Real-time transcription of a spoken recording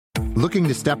Looking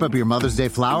to step up your Mother's Day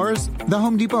flowers? The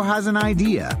Home Depot has an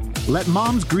idea. Let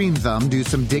Mom's Green Thumb do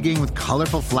some digging with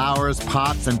colorful flowers,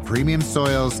 pots, and premium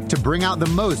soils to bring out the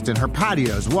most in her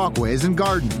patios, walkways, and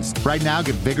gardens. Right now,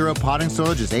 get Vigoro potting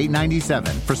soil just $8.97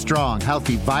 for strong,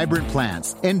 healthy, vibrant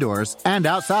plants, indoors and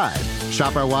outside.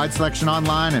 Shop our wide selection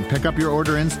online and pick up your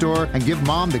order in-store and give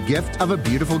Mom the gift of a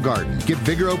beautiful garden. Get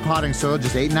Vigoro potting soil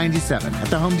just $8.97 at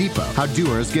the Home Depot. How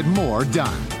doers get more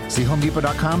done. See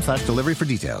homedepot.com/delivery for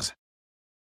details.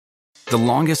 The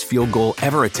longest field goal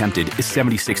ever attempted is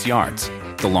 76 yards.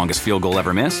 The longest field goal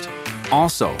ever missed?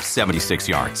 Also 76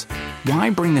 yards. Why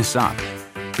bring this up?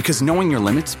 Because knowing your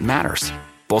limits matters,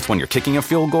 both when you're kicking a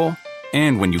field goal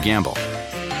and when you gamble.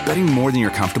 Betting more than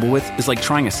you're comfortable with is like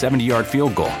trying a 70-yard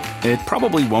field goal. It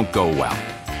probably won't go well.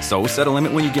 So set a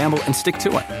limit when you gamble and stick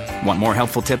to it. Want more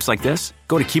helpful tips like this?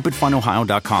 Go to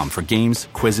keepitfunohio.com for games,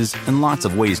 quizzes, and lots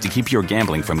of ways to keep your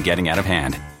gambling from getting out of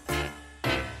hand.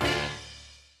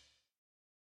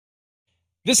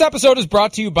 This episode is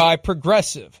brought to you by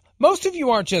Progressive. Most of you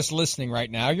aren't just listening right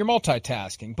now, you're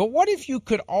multitasking. But what if you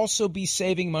could also be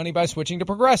saving money by switching to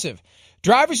Progressive?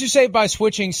 Drivers who save by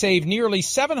switching save nearly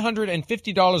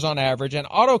 $750 on average, and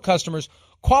auto customers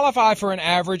qualify for an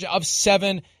average of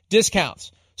 7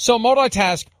 discounts. So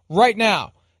multitask right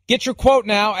now. Get your quote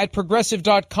now at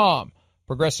Progressive.com.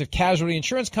 Progressive Casualty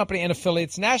Insurance Company and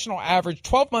affiliates, national average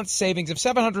 12-month savings of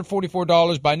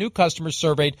 $744 by new customers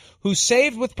surveyed who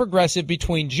saved with Progressive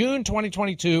between June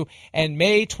 2022 and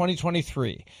May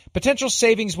 2023. Potential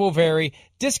savings will vary.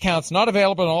 Discounts not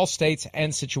available in all states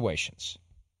and situations.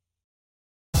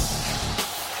 Ball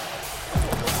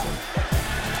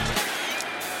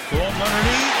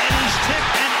underneath, and he's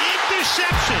tipped, and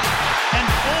interception. And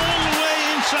all the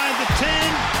way inside the 10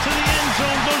 to the end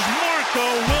zone goes Marco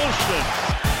Wilson.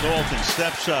 Dalton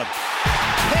steps up.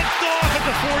 Picked off at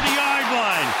the 40-yard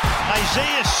line.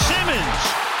 Isaiah Simmons.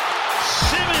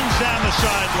 Simmons down the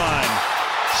sideline.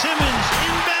 Simmons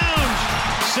inbounds.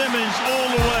 Simmons all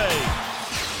the way.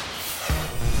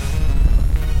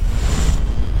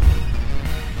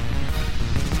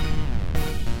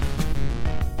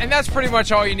 And that's pretty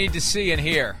much all you need to see and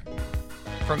hear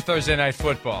from Thursday Night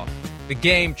Football. The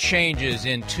game changes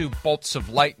in 2 bolts of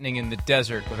lightning in the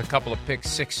desert with a couple of pick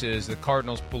sixes. The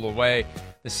Cardinals pull away.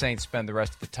 The Saints spend the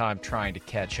rest of the time trying to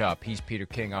catch up. He's Peter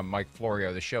King. I'm Mike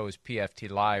Florio. The show is PFT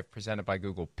Live, presented by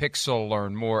Google Pixel.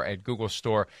 Learn more at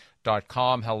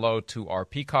googlestore.com. Hello to our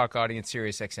Peacock audience,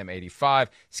 Sirius XM 85.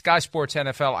 Sky Sports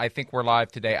NFL, I think we're live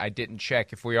today. I didn't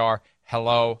check if we are.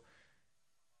 Hello.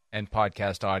 And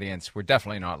podcast audience, we're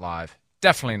definitely not live.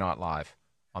 Definitely not live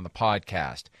on the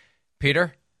podcast.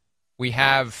 Peter, we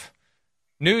have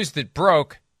news that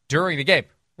broke during the game.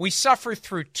 We suffered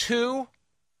through 2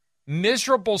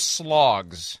 miserable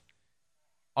slogs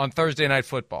on Thursday Night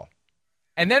Football.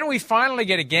 And then we finally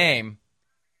get a game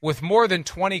with more than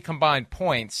 20 combined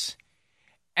points,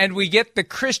 and we get the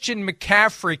Christian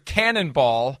McCaffrey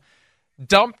cannonball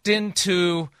dumped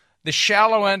into the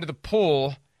shallow end of the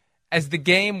pool as the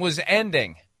game was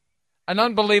ending. An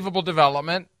unbelievable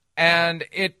development, and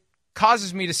it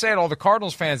causes me to say to all the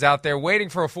Cardinals fans out there waiting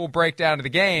for a full breakdown of the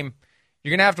game,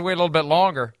 you're going to have to wait a little bit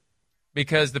longer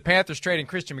because the Panthers trading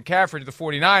Christian McCaffrey to the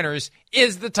 49ers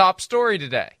is the top story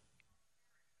today.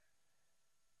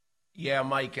 Yeah,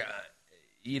 Mike,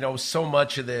 so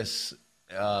much of this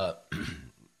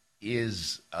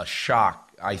is a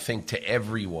shock, I think, to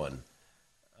everyone.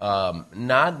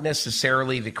 Not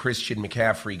necessarily that Christian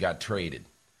McCaffrey got traded.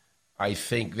 I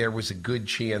think there was a good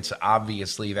chance,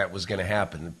 obviously, that was going to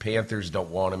happen. The Panthers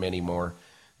don't want him anymore.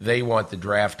 They want the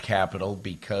draft capital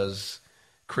because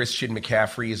Christian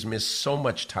McCaffrey has missed so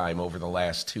much time over the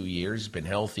last 2 years, been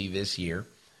healthy this year,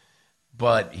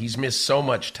 but he's missed so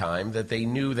much time that they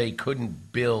knew they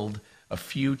couldn't build a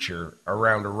future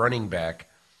around a running back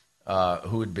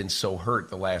who had been so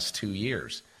hurt the last 2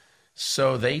 years.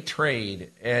 So they trade,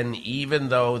 and even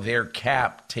though their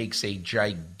cap takes a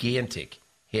gigantic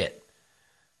hit,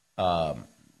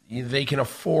 they can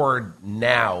afford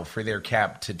now for their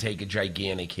cap to take a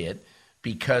gigantic hit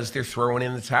because they're throwing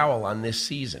in the towel on this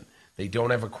season. They don't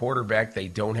have a quarterback. They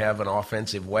don't have an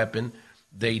offensive weapon.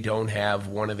 They don't have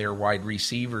one of their wide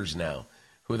receivers now,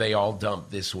 who they all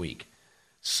dumped this week.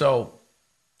 So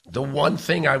the one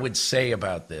thing I would say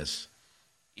about this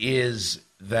is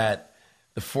that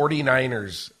the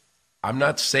 49ers, I'm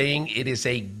not saying it is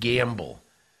a gamble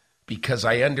because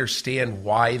I understand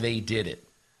why they did it.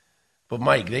 But,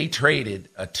 Mike, they traded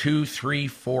a 2, 3,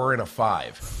 4, and a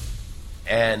 5.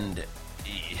 And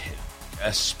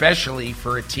especially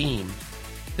for a team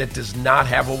that does not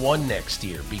have a 1 next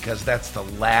year because that's the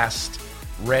last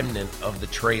remnant of the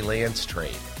Trey Lance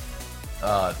trade.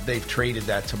 they've traded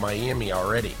that to Miami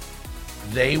already.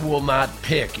 They will not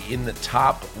pick in the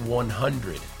top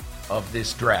 100 of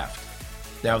this draft.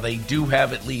 Now, they do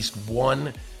have at least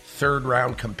one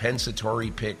third-round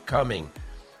compensatory pick coming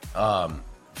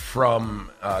from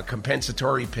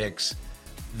compensatory picks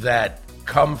that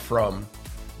come from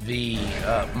the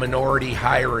minority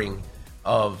hiring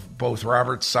of both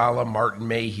Robert Saleh, Martin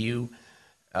Mayhew,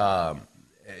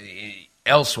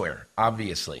 elsewhere,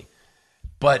 obviously.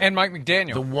 And Mike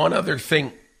McDaniel. The one other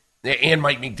thing, and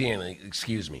Mike McDaniel,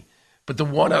 excuse me. But the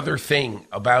one other thing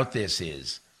about this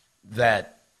is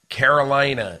that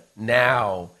Carolina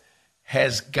now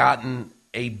has gotten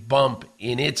a bump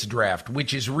in its draft,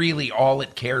 which is really all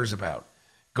it cares about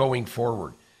going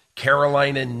forward.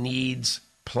 Carolina needs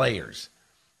players,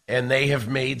 and they have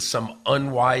made some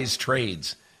unwise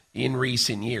trades in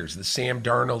recent years. The Sam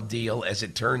Darnold deal, as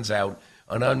it turns out,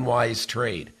 an unwise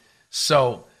trade.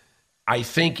 So I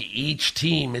think each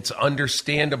team, it's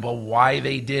understandable why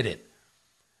they did it.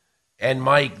 And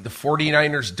Mike, the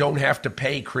 49ers don't have to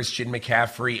pay Christian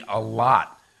McCaffrey a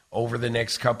lot over the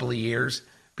next couple of years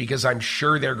because I'm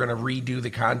sure they're going to redo the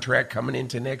contract coming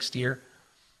into next year.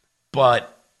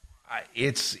 But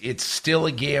it's still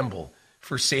a gamble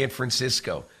for San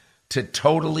Francisco to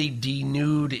totally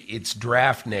denude its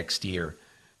draft next year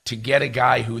to get a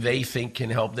guy who they think can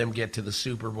help them get to the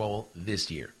Super Bowl this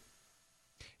year.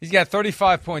 He's got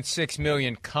 $35.6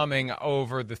 million coming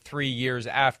over the 3 years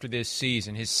after this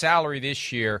season. His salary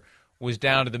this year was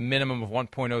down to the minimum of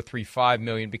 $1.035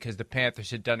 million because the Panthers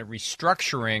had done a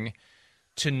restructuring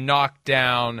to knock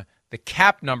down the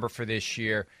cap number for this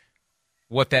year.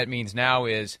 What that means now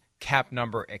is cap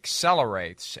number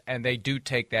accelerates, and they do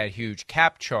take that huge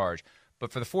cap charge.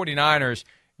 But for the 49ers,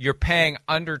 you're paying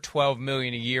under $12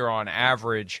 million a year on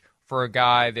average for a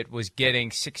guy that was getting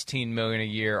 $16 million a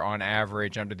year on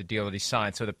average under the deal that he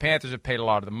signed. So the Panthers have paid a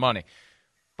lot of the money.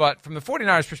 But from the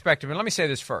 49ers' perspective, and let me say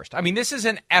this first. I mean, this is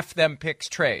an F them picks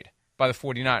trade by the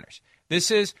 49ers.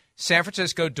 This is San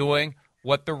Francisco doing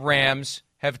what the Rams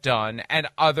have done and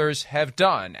others have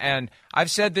done. And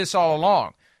I've said this all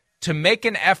along. To make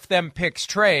an F them picks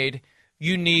trade,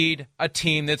 you need a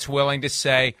team that's willing to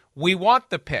say, we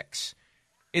want the picks.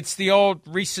 It's the old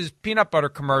Reese's peanut butter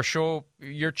commercial.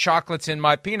 Your chocolate's in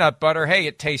my peanut butter. Hey,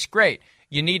 it tastes great.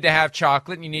 You need to have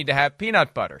chocolate and you need to have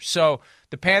peanut butter. So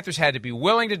the Panthers had to be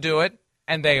willing to do it,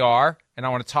 and they are. And I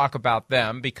want to talk about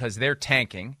them because they're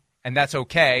tanking, and that's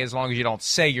okay as long as you don't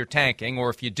say you're tanking. Or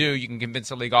if you do, you can convince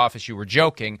the league office you were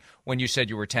joking when you said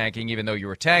you were tanking, even though you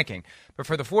were tanking. But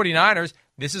for the 49ers,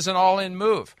 this is an all-in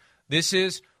move. This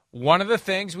is one of the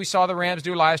things we saw the Rams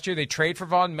do last year. They trade for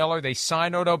Von Miller. They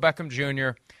sign Odell Beckham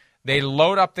Jr. They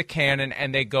load up the cannon,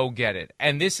 and they go get it.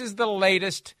 And this is the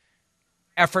latest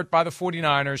effort by the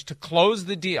 49ers to close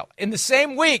the deal. In the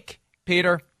same week,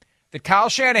 Peter, that Kyle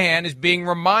Shanahan is being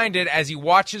reminded as he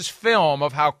watches film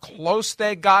of how close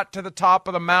they got to the top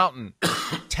of the mountain.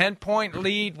 10-point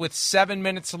lead with 7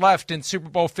 minutes left in Super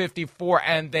Bowl 54,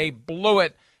 and they blew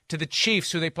it to the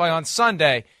Chiefs, who they play on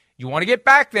Sunday. You want to get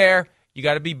back there, you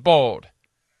got to be bold.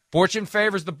 Fortune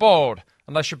favors the bold,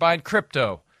 unless you're buying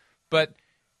crypto. But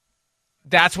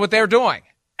that's what they're doing.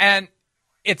 And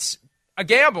it's a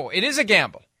gamble. It is a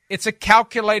gamble. It's a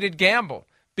calculated gamble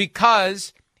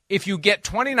because if you get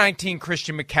 2019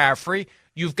 Christian McCaffrey,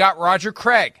 you've got Roger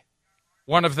Craig,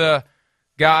 one of the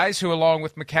guys who, along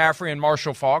with McCaffrey and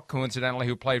Marshall Faulk, coincidentally,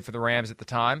 who played for the Rams at the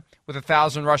time, with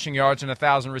 1,000 rushing yards and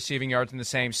 1,000 receiving yards in the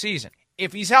same season,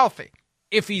 if he's healthy.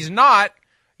 If he's not,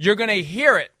 you're going to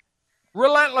hear it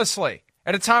relentlessly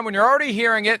at a time when you're already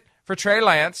hearing it for Trey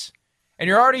Lance, and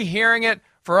you're already hearing it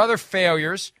for other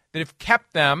failures that have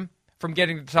kept them from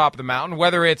getting to the top of the mountain,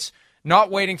 whether it's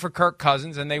not waiting for Kirk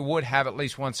Cousins, and they would have at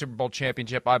least one Super Bowl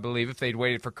championship, I believe, if they'd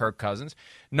waited for Kirk Cousins,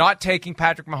 not taking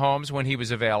Patrick Mahomes when he was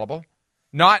available,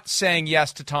 not saying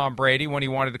yes to Tom Brady when he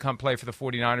wanted to come play for the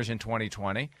 49ers in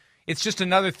 2020. It's just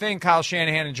another thing Kyle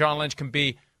Shanahan and John Lynch can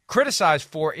be criticized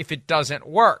for if it doesn't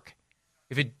work.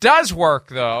 If it does work,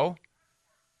 though,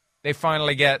 they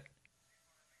finally get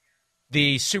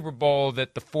the Super Bowl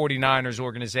that the 49ers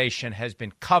organization has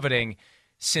been coveting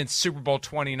since Super Bowl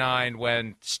 29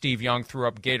 when Steve Young threw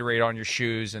up Gatorade on your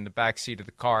shoes in the backseat of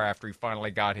the car after he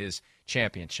finally got his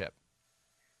championship.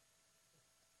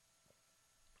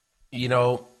 You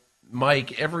know,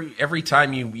 Mike, every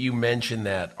time you mention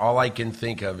that, all I can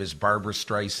think of is Barbra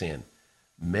Streisand.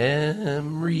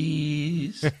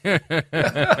 Memories.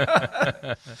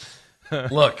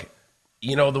 Look,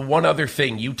 you know, the one other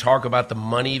thing, you talk about the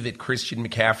money that Christian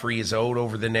McCaffrey is owed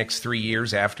over the next 3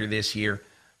 years after this year.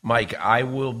 Mike, I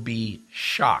will be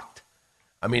shocked.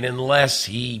 I mean, unless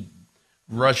he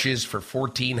rushes for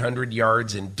 1,400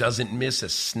 yards and doesn't miss a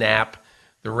snap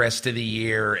the rest of the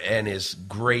year and is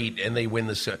great and they win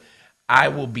the – I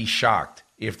will be shocked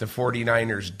if the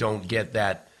 49ers don't get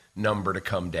that number to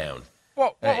come down.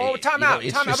 Well, time out.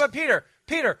 But Peter,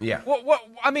 yeah.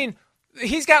 I mean,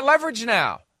 he's got leverage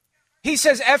now. He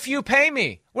says, F you, pay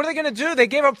me. What are they going to do? They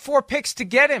gave up 4 picks to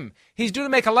get him. He's due to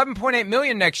make $11.8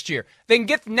 million next year. They can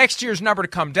get next year's number to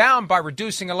come down by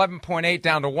reducing $11.8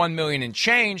 down to $1 million and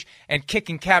change and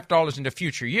kicking cap dollars into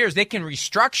future years. They can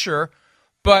restructure.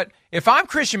 But if I'm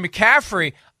Christian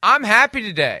McCaffrey, I'm happy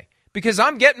today because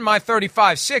I'm getting my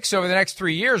 35-6 over the next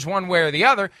 3 years one way or the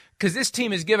other because this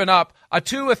team has given up a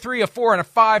 2, a 3, a 4, and a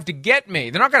 5 to get me.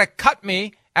 They're not going to cut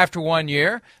me after 1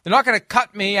 year. They're not going to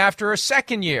cut me after a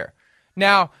second year.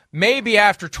 Now, maybe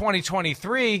after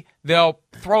 2023, they'll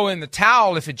throw in the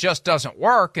towel if it just doesn't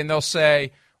work, and they'll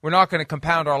say, we're not going to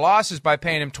compound our losses by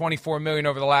paying him $24 million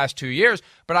over the last 2 years,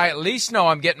 but I at least know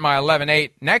I'm getting my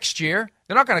 11.8 next year.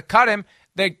 They're not going to cut him.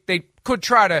 They could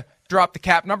try to drop the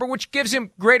cap number, which gives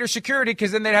him greater security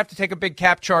because then they'd have to take a big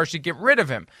cap charge to get rid of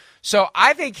him. So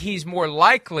I think he's more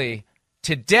likely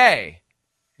today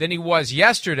than he was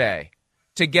yesterday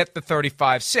to get the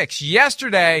 35-6.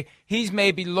 Yesterday, he's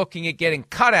maybe looking at getting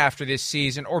cut after this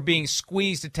season or being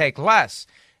squeezed to take less.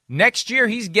 Next year,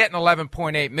 he's getting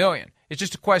 $11.8 million. It's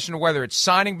just a question of whether it's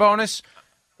signing bonus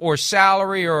or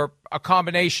salary or a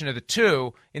combination of the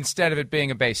two instead of it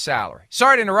being a base salary.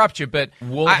 Sorry to interrupt you, but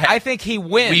I think he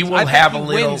wins. We will have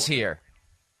wins here.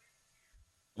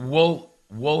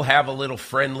 We'll have a little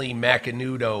friendly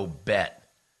Macanudo bet.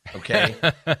 Okay,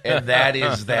 and that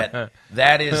is that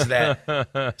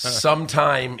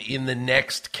sometime in the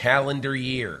next calendar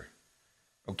year,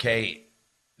 okay,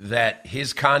 that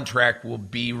his contract will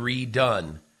be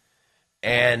redone,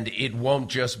 and it won't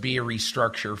just be a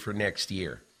restructure for next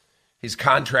year. His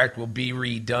contract will be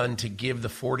redone to give the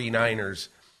 49ers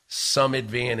some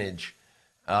advantage,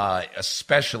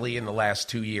 especially in the last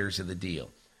 2 years of the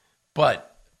deal.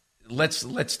 But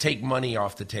let's take money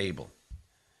off the table.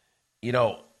 You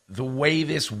know, the way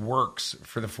this works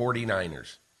for the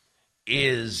 49ers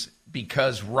is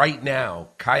because right now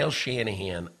Kyle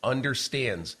Shanahan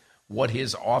understands what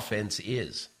his offense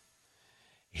is.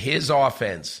 His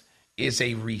offense is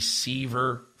a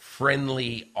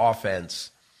receiver-friendly offense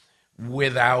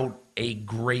without a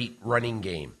great running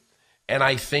game. And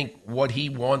I think what he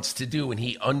wants to do, and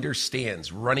he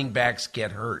understands running backs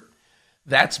get hurt.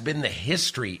 That's been the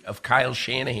history of Kyle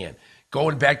Shanahan,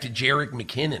 going back to Jerick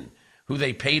McKinnon, who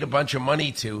they paid a bunch of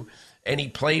money to, and he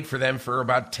played for them for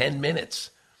about 10 minutes.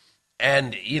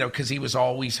 And, because he was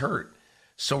always hurt.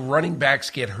 So running backs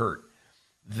get hurt.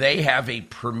 They have a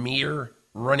premier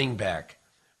running back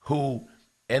who,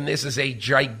 and this is a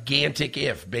gigantic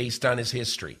if based on his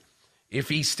history, if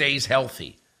he stays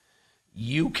healthy,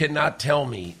 you cannot tell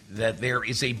me that there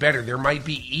is a better, there might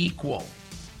be equal,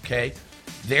 okay?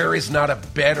 There is not a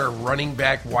better running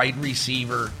back wide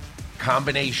receiver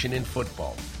combination in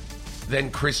football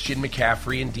than Christian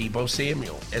McCaffrey and Deebo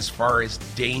Samuel as far as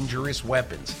dangerous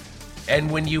weapons.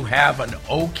 And when you have an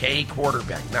okay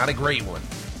quarterback, not a great one,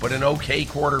 but an okay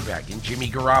quarterback in Jimmy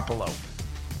Garoppolo,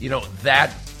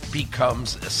 that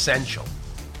becomes essential.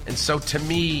 And so to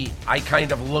me, I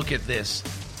kind of look at this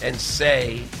and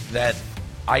say that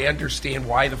I understand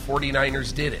why the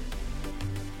 49ers did it.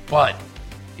 But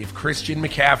if Christian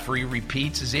McCaffrey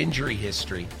repeats his injury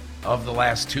history of the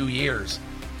last 2 years,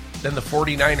 then the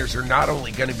 49ers are not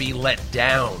only going to be let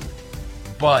down,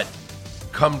 but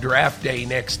come draft day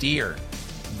next year,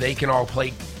 they can all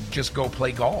just go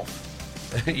play golf,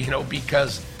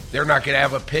 because they're not going to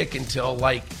have a pick until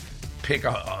pick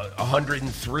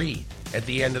 103 at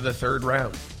the end of the third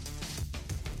round.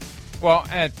 Well,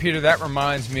 and Peter, that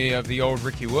reminds me of the old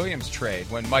Ricky Williams trade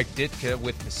when Mike Ditka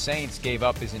with the Saints gave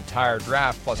up his entire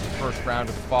draft plus the first round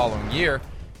of the following year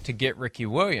to get Ricky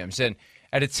Williams. And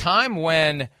at a time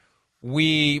when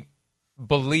we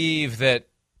believe that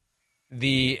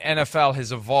the NFL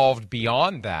has evolved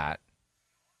beyond that,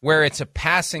 where it's a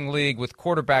passing league with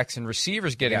quarterbacks and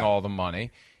receivers getting all the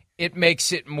money, it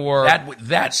makes it more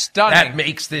stunning. That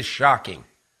makes this shocking.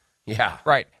 Yeah.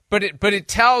 Right. But it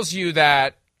tells you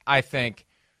that, I think,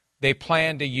 they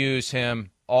plan to use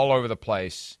him all over the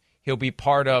place. He'll be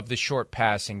part of the short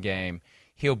passing game.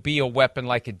 He'll be a weapon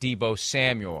like a Deebo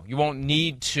Samuel. You won't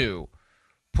need to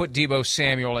put Deebo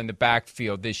Samuel in the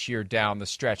backfield this year down the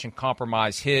stretch and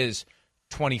compromise his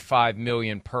 $25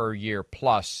 million per year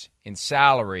plus in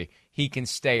salary. He can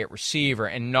stay at receiver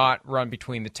and not run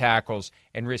between the tackles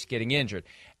and risk getting injured.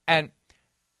 And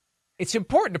it's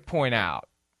important to point out,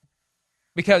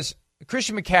 because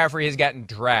Christian McCaffrey has gotten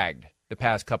dragged the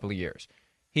past couple of years.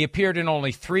 He appeared in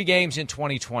only 3 games in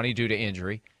 2020 due to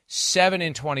injury, 7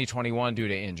 in 2021 due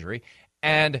to injury,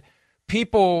 and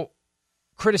people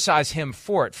criticize him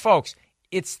for it. Folks,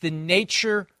 it's the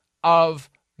nature of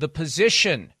the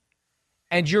position,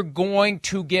 and you're going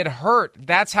to get hurt.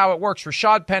 That's how it works.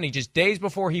 Rashad Penny, just days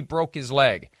before he broke his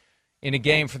leg in a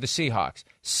game for the Seahawks,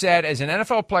 said, as an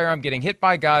NFL player, I'm getting hit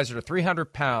by guys that are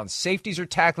 300 pounds. Safeties are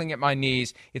tackling at my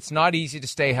knees. It's not easy to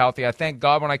stay healthy. I thank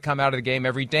God when I come out of the game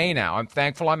every day now. I'm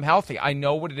thankful I'm healthy. I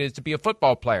know what it is to be a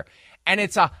football player. And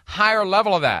it's a higher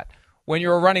level of that when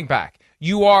you're a running back.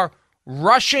 You are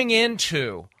rushing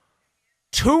into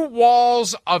 2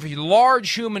 walls of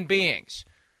large human beings.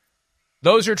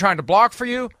 Those who are trying to block for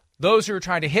you, those who are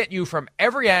trying to hit you from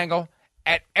every angle,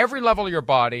 at every level of your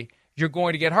body. You're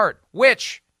going to get hurt,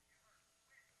 which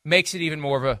makes it even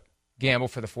more of a gamble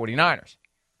for the 49ers.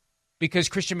 Because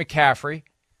Christian McCaffrey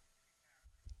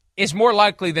is more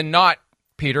likely than not,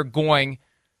 Peter, going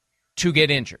to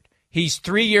get injured. He's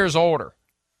 3 years older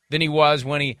than he was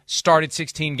when he started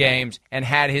 16 games and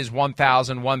had his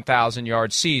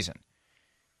 1,000-yard season.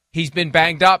 He's been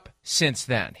banged up since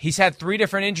then. He's had 3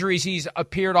 different injuries he's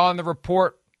appeared on the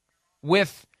report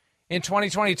with in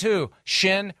 2022,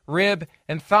 shin, rib,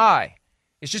 and thigh.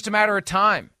 It's just a matter of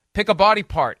time. Pick a body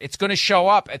part. It's going to show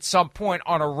up at some point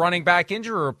on a running back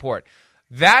injury report.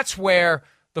 That's where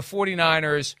the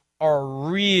 49ers are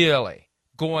really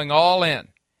going all in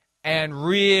and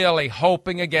really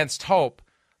hoping against hope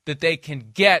that they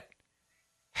can get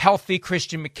healthy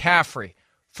Christian McCaffrey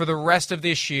for the rest of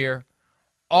this year,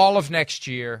 all of next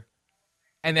year,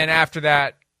 and then after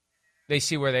that, they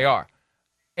see where they are.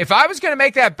 If I was going to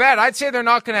make that bet, I'd say they're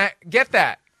not going to get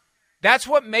that. That's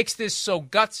what makes this so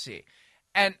gutsy.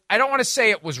 And I don't want to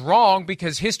say it was wrong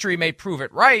because history may prove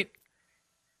it right,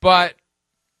 but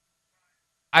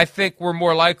I think we're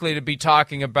more likely to be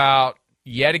talking about,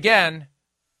 yet again,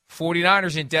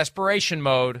 49ers in desperation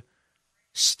mode,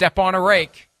 step on a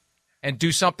rake and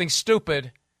do something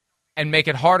stupid and make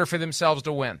it harder for themselves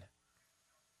to win.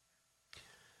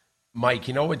 Mike,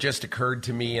 you know what just occurred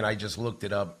to me, and I just looked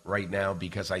it up right now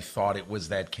because I thought it was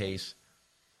that case?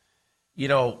 You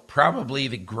know, probably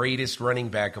the greatest running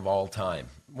back of all time.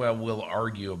 Well, we'll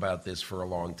argue about this for a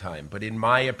long time, but in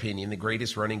my opinion, the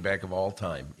greatest running back of all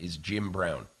time is Jim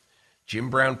Brown. Jim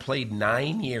Brown played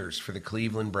 9 years for the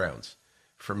Cleveland Browns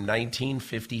from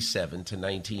 1957 to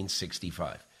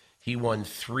 1965. He won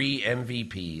 3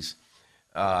 MVPs.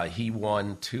 He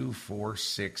won 2, 4,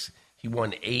 6. He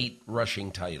won 8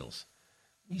 rushing titles.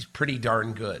 He's pretty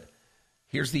darn good.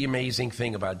 Here's the amazing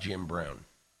thing about Jim Brown.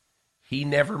 He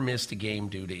never missed a game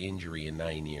due to injury in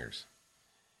 9 years.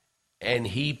 And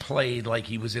he played like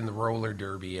he was in the roller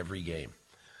derby every game.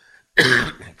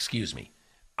 Excuse me.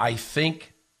 I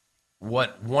think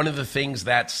one of the things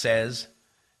that says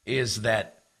is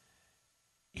that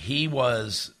he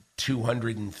was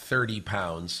 230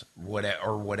 pounds,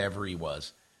 or whatever he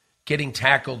was, getting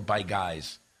tackled by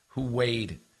guys who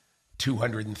weighed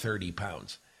 230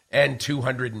 pounds and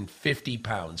 250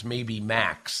 pounds, maybe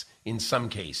max in some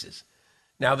cases.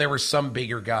 Now, there were some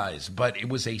bigger guys, but it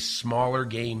was a smaller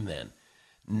game then.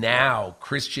 Now,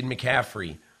 Christian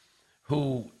McCaffrey,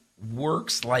 who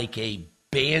works like a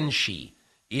banshee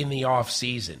in the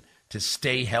offseason to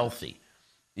stay healthy,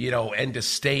 and to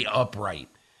stay upright,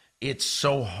 it's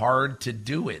so hard to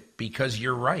do it because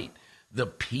you're right. The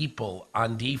people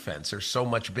on defense are so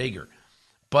much bigger.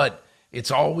 But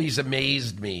it's always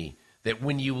amazed me that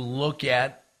when you look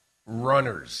at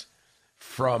runners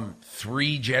from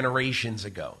 3 generations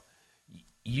ago,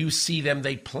 you see them,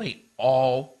 they play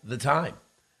all the time.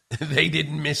 They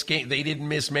didn't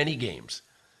miss many games.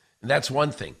 And that's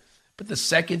one thing. But the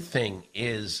second thing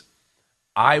is,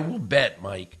 I will bet,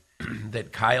 Mike,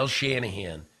 that Kyle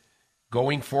Shanahan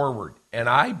going forward, and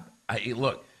I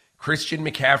look, Christian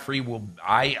McCaffrey will,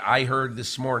 I heard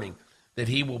this morning that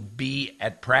he will be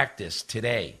at practice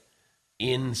today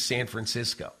in San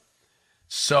Francisco.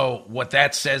 So what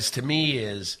that says to me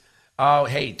is, oh,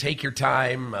 hey, take your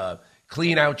time,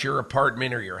 clean out your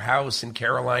apartment or your house in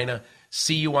Carolina,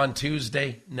 see you on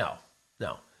Tuesday. No.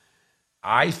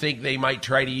 I think they might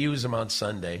try to use him on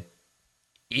Sunday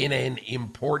in an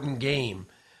important game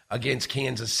against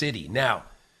Kansas City. Now,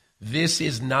 this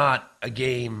is not a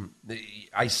game,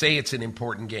 I say it's an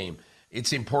important game.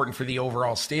 It's important for the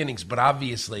overall standings, but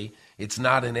obviously it's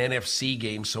not an NFC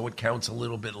game, so it counts a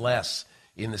little bit less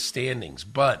in the standings.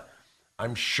 But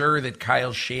I'm sure that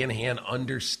Kyle Shanahan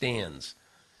understands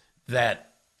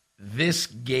that this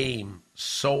game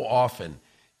so often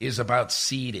is about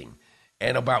seeding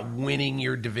and about winning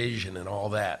your division and all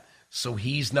that. So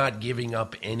he's not giving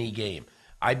up any game.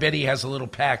 I bet he has a little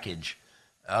package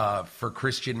for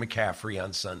Christian McCaffrey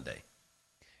on Sunday.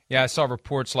 Yeah, I saw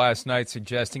reports last night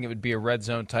suggesting it would be a red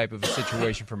zone type of a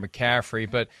situation for McCaffrey,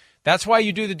 but that's why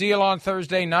you do the deal on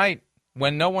Thursday night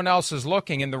when no one else is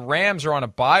looking, and the Rams are on a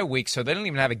bye week, so they don't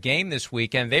even have a game this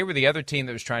weekend. They were the other team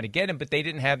that was trying to get him, but they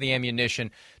didn't have the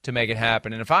ammunition to make it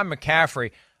happen. And if I'm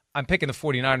McCaffrey, I'm picking the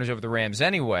 49ers over the Rams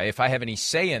anyway, if I have any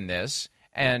say in this,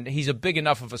 and he's a big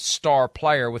enough of a star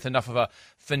player with enough of a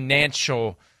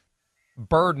financial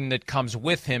burden that comes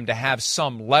with him to have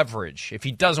some leverage. If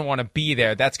he doesn't want to be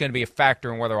there, that's going to be a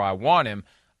factor in whether I want him.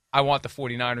 I want the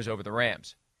 49ers over the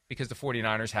Rams because the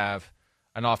 49ers have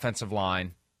an offensive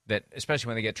line that, especially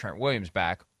when they get Trent Williams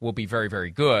back, will be very, very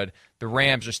good. The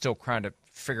Rams are still trying to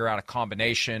figure out a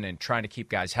combination and trying to keep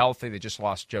guys healthy. They just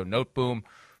lost Joe Noteboom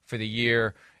for the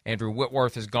year. Andrew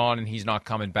Whitworth is gone, and he's not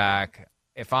coming back.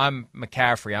 If I'm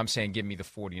McCaffrey, I'm saying give me the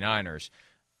 49ers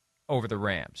over the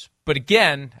Rams. But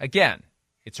again,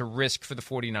 it's a risk for the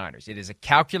 49ers. It is a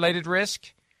calculated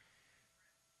risk.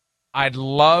 I'd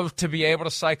love to be able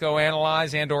to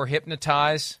psychoanalyze and or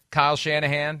hypnotize Kyle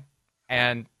Shanahan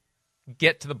and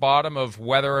get to the bottom of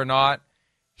whether or not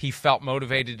he felt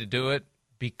motivated to do it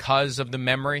because of the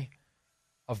memory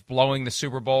of blowing the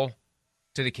Super Bowl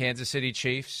to the Kansas City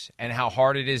Chiefs and how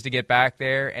hard it is to get back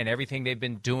there and everything they've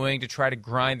been doing to try to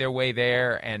grind their way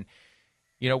there. And,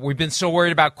 you know, we've been so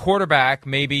worried about quarterback,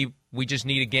 maybe we just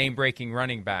need a game-breaking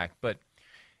running back. But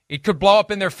it could blow up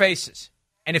in their faces.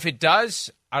 And if it does,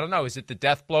 I don't know, is it the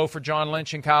death blow for John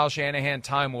Lynch and Kyle Shanahan?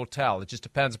 Time will tell. It just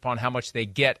depends upon how much they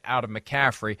get out of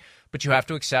McCaffrey. But you have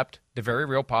to accept the very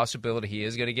real possibility he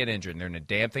is going to get injured. And there's no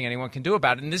damn thing anyone can do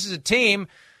about it. And this is a team,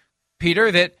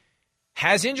 Peter, that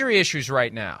has injury issues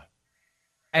right now.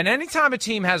 And anytime a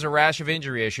team has a rash of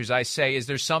injury issues, I say, is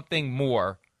there something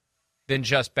more than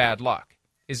just bad luck?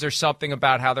 Is there something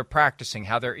about how they're practicing,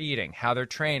 how they're eating, how they're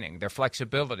training, their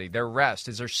flexibility, their rest?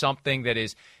 Is there something that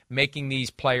is making these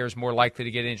players more likely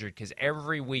to get injured? Because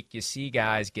every week you see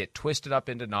guys get twisted up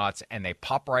into knots and they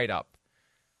pop right up.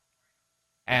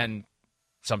 And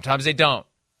sometimes they don't.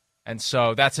 And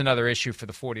so that's another issue for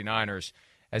the 49ers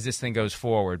as this thing goes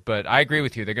forward. But I agree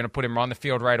with you. They're going to put him on the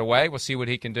field right away. We'll see what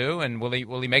he can do. And will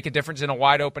he make a difference in a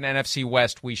wide-open NFC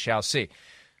West? We shall see.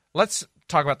 Let's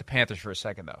talk about the Panthers for a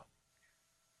second, though.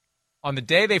 On the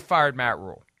day they fired Matt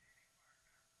Rule,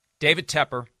 David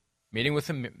Tepper, meeting with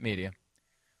the media,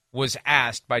 was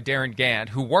asked by Darren Gant,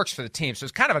 who works for the team. So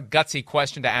it's kind of a gutsy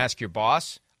question to ask your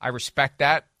boss. I respect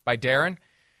that by Darren.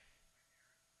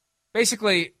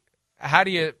 Basically, how do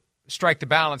you strike the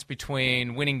balance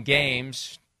between winning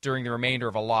games during the remainder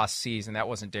of a lost season? That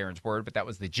wasn't Darren's word, but that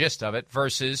was the gist of it,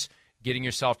 versus getting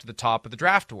yourself to the top of the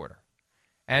draft order.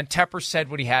 And Tepper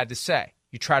said what he had to say.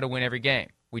 You try to win every game.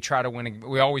 We try to win.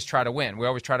 We always try to win. We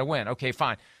always try to win. Okay,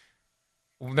 fine.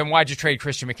 Then why'd you trade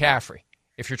Christian McCaffrey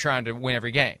if you're trying to win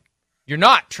every game? You're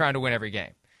not trying to win every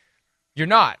game. You're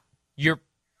not. You're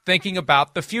thinking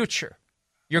about the future.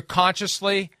 You're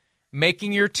consciously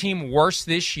making your team worse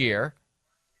this year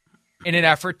in an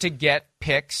effort to get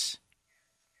picks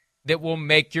that will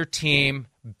make your team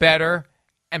better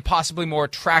and possibly more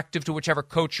attractive to whichever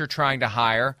coach you're trying to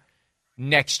hire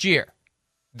next year.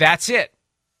 That's it.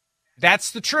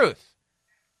 That's the truth.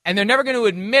 And they're never going to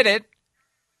admit it,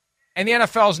 and the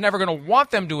NFL is never going to want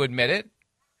them to admit it,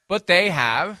 but they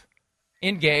have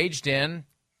engaged in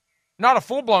not a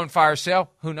full-blown fire sale.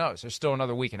 Who knows? There's still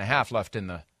another week and a half left in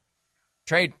the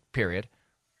trade period.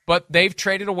 But they've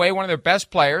traded away one of their best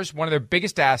players, one of their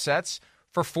biggest assets,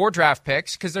 for 4 draft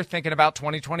picks because they're thinking about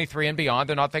 2023 and beyond.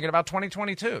 They're not thinking about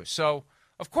 2022. So,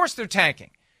 of course, they're tanking.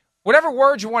 Whatever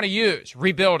word you want to use,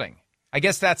 rebuilding. I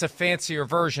guess that's a fancier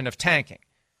version of tanking.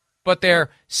 But they're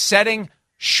setting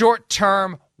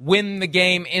short-term,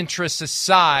 win-the-game interests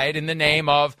aside in the name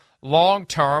of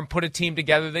long-term, put a team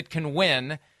together that can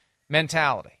win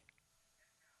mentality.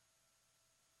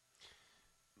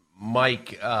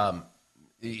 Mike,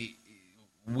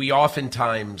 we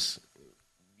oftentimes,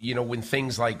 when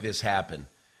things like this happen,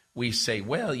 we say,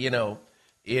 well,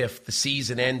 if the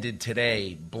season ended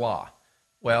today, blah.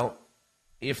 Well,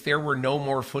 if there were no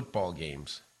more football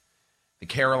games, the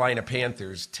Carolina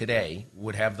Panthers today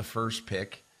would have the first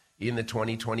pick in the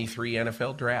 2023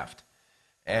 NFL draft.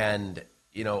 And,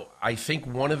 I think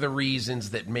one of the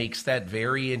reasons that makes that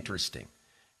very interesting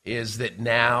is that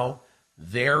now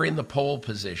they're in the pole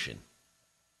position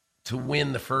to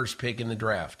win the first pick in the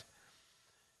draft.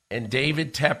 And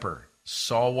David Tepper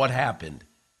saw what happened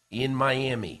in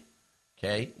Miami.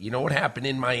 Okay? You know what happened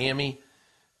in Miami?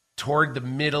 Toward the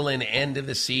middle and end of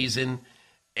the season,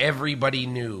 everybody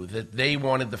knew that they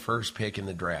wanted the first pick in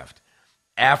the draft.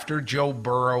 After Joe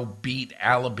Burrow beat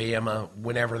Alabama,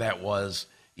 whenever that was,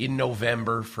 in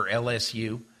November for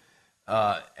LSU.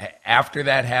 After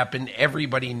that happened,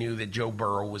 everybody knew that Joe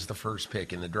Burrow was the first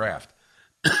pick in the draft.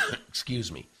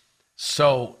 Excuse me.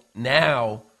 So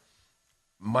now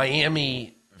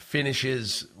Miami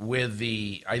finishes with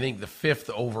the 5th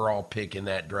overall pick in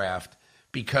that draft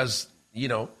because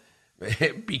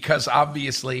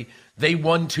obviously they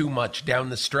won too much down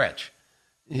the stretch.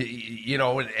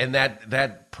 And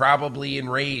that probably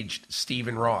enraged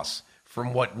Stephen Ross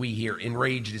from what we hear.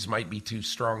 Enraged might be too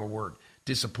strong a word.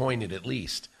 Disappointed at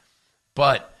least.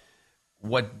 But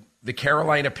what the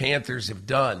Carolina Panthers have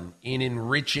done in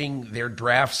enriching their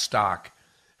draft stock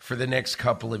for the next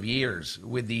couple of years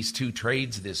with these 2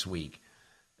 trades this week,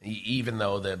 even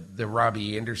though the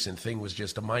Robbie Anderson thing was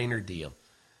just a minor deal,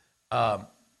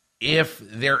 if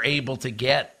they're able to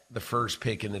get the first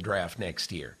pick in the draft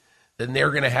next year, then they're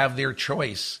going to have their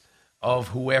choice of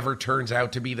whoever turns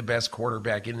out to be the best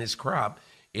quarterback in this crop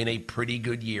in a pretty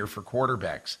good year for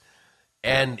quarterbacks.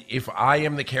 And if I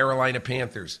am the Carolina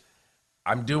Panthers,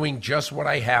 I'm doing just what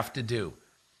I have to do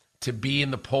to be in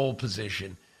the pole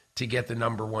position to get the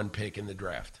number 1 pick in the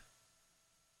draft.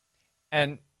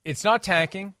 And it's not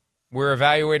tanking. We're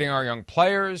evaluating our young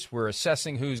players. We're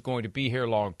assessing who's going to be here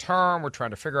long term. We're trying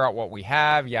to figure out what we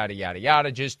have, yada, yada,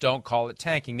 yada. Just don't call it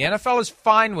tanking. The NFL is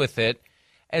fine with it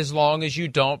as long as you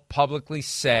don't publicly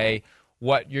say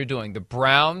what you're doing. The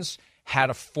Browns had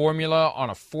a formula on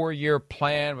a 4-year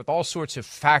plan with all sorts of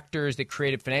factors that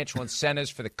created financial incentives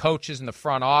for the coaches in the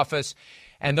front office,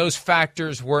 and those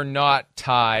factors were not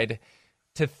tied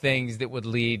to things that would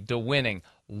lead to winning.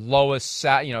 Lowest,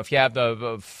 if you have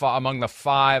among the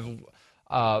 5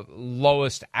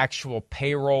 lowest actual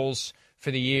payrolls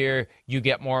for the year, you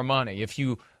get more money. If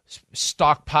you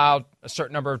stockpiled a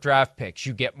certain number of draft picks,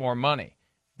 you get more money.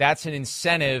 That's an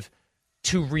incentive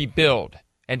to rebuild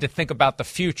and to think about the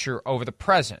future over the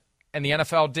present. And the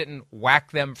NFL didn't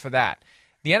whack them for that.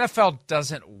 The NFL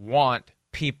doesn't want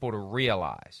people to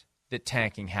realize that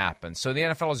tanking happens. So the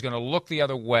NFL is going to look the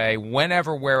other way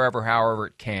whenever, wherever, however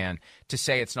it can to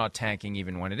say it's not tanking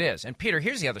even when it is. And, Peter,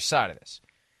 here's the other side of this.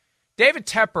 David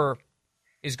Tepper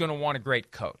is going to want a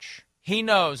great coach. He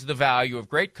knows the value of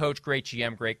great coach, great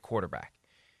GM, great quarterback.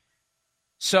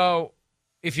 So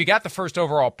if you got the first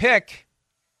overall pick,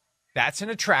 that's an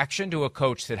attraction to a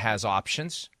coach that has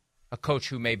options, a coach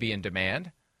who may be in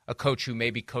demand, a coach who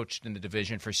may be coached in the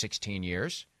division for 16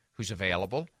 years, who's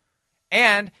available.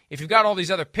 And if you've got all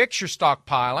these other picks you're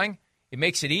stockpiling, it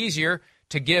makes it easier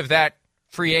to give that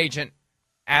free agent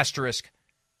asterisk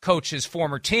coach's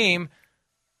former team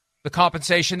the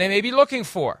compensation they may be looking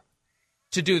for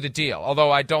to do the deal.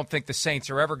 Although I don't think the Saints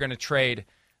are ever going to trade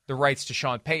the rights to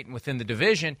Sean Payton within the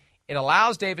division, it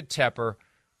allows David Tepper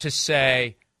to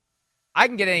say, I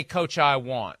can get any coach I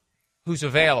want who's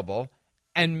available,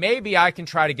 and maybe I can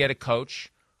try to get a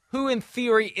coach who in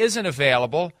theory isn't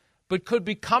available but could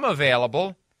become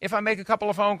available if I make a couple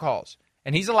of phone calls.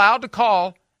 And he's allowed to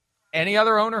call any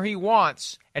other owner he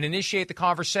wants and initiate the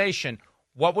conversation.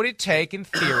 What would it take in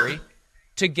theory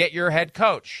to get your head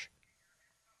coach?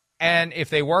 And if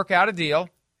they work out a deal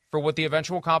for what the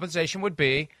eventual compensation would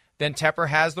be, then Tepper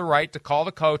has the right to call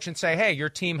the coach and say, hey, your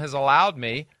team has allowed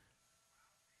me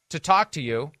to talk to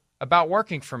you about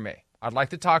working for me. I'd like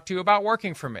to talk to you about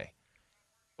working for me.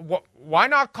 Why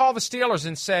not call the Steelers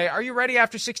and say, are you ready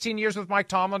after 16 years with Mike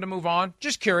Tomlin to move on?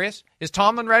 Just curious. Is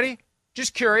Tomlin ready?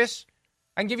 Just curious.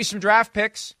 I can give you some draft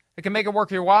picks that can make it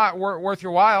worth your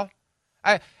while.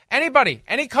 Anybody,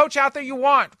 any coach out there you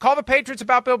want, call the Patriots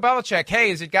about Bill Belichick. Hey,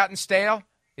 has it gotten stale?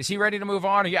 Is he ready to move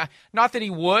on? Yeah, not that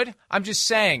he would. I'm just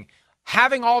saying,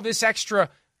 having all this extra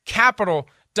capital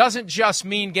doesn't just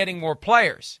mean getting more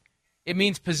players. It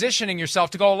means positioning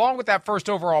yourself to go along with that first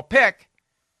overall pick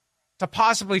to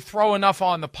possibly throw enough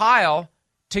on the pile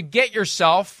to get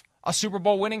yourself a Super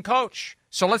Bowl winning coach.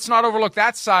 So let's not overlook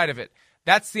that side of it.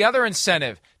 That's the other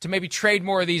incentive, to maybe trade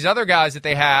more of these other guys that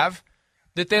they have,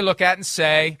 that they look at and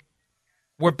say,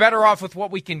 we're better off with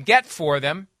what we can get for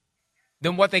them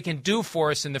than what they can do for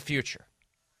us in the future.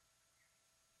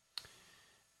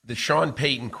 The Sean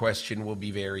Payton question will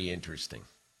be very interesting,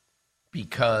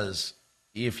 because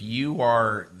if you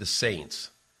are the Saints,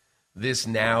 this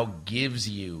now gives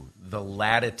you the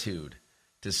latitude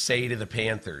to say to the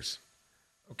Panthers,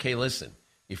 okay, listen,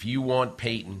 if you want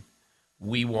Peyton,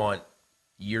 we want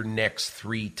your next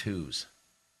 3 twos.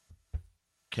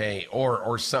 Okay,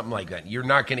 or something like that. You're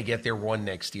not going to get their one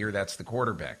next year. That's the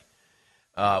quarterback.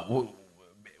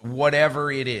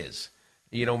 Whatever it is,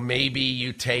 maybe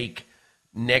you take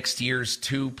next year's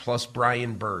 2 plus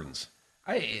Brian Burns.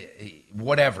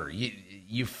 Whatever.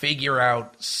 You figure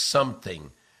out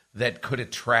something that could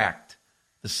attract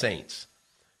the Saints.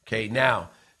 Okay, now,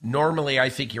 normally I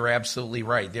think you're absolutely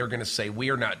right. They're going to say, we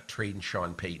are not trading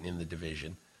Sean Payton in the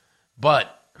division.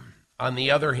 But on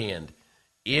the other hand,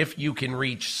 if you can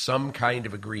reach some kind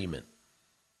of agreement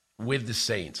with the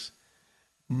Saints,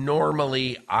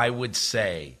 normally I would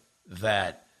say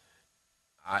that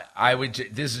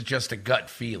this is just a gut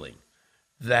feeling,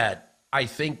 that I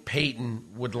think Payton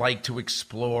would like to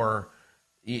explore,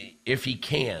 if he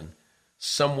can,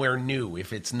 somewhere new.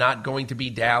 If it's not going to be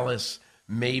Dallas,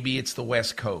 maybe it's the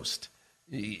West Coast.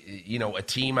 A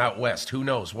team out west. Who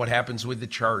knows what happens with the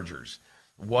Chargers?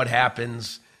 What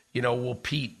happens, will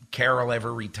Pete Carroll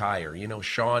ever retire?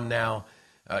 Sean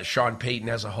Payton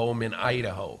has a home in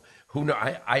Idaho. Who know?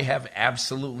 I have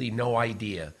absolutely no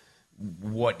idea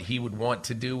what he would want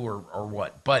to do or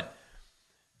what. But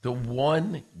the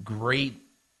one great,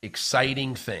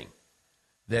 exciting thing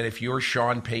that if you're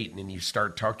Sean Payton and you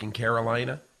start talking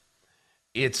Carolina,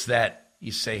 it's that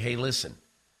you say, hey, listen,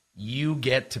 you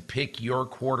get to pick your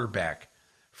quarterback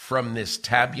from this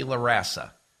tabula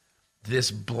rasa,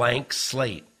 this blank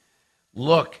slate.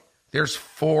 Look, there's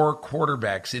 4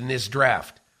 quarterbacks in this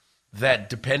draft that,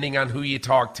 depending on who you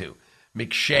talk to,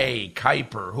 McShay,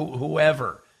 Kiper,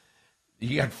 whoever,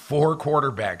 you got 4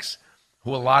 quarterbacks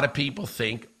who a lot of people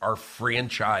think are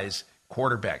franchise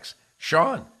quarterbacks.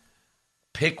 Sean,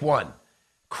 pick one.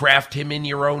 Craft him in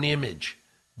your own image.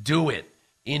 Do it.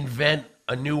 Invent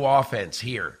a new offense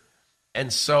here.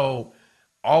 And so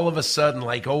all of a sudden,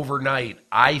 like overnight,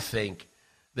 I think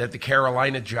that the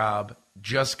Carolina job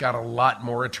just got a lot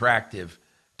more attractive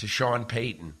to Sean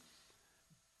Payton.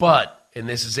 But, and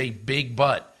this is a big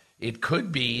but, it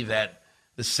could be that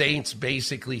the Saints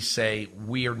basically say,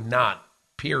 we are not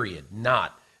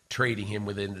trading him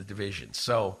within the division.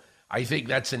 So I think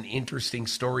that's an interesting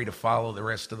story to follow the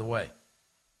rest of the way.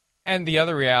 And the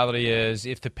other reality is,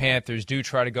 if the Panthers do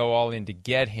try to go all in to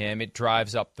get him, it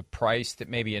drives up the price that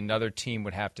maybe another team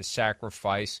would have to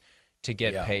sacrifice to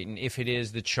get Payton, if it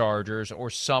is the Chargers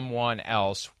or someone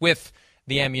else with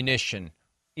the ammunition,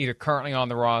 either currently on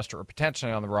the roster or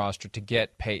potentially on the roster, to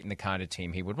get Payton the kind of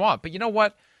team he would want. But you know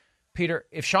what, Peter?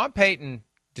 If Sean Payton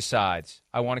decides,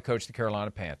 I want to coach the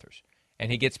Carolina Panthers,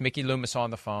 and he gets Mickey Loomis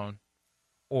on the phone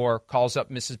or calls up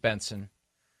Mrs. Benson,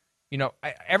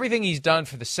 everything he's done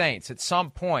for the Saints, at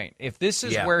some point, if this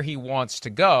is where he wants to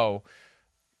go,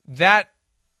 that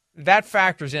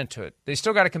factors into it. They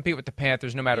still got to compete with the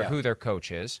Panthers no matter who their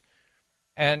coach is.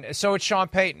 And so it's Sean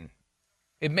Payton.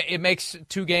 It makes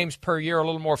 2 games per year a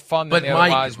little more fun than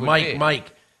otherwise would be.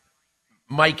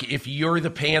 Mike, if you're the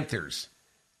Panthers,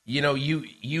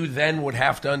 you then would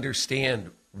have to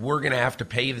understand we're going to have to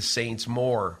pay the Saints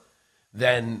more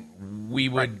than we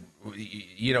would,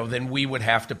 than we would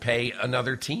have to pay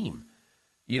another team,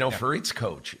 for its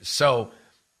coach. So,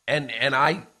 and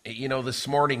I, this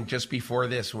morning, just before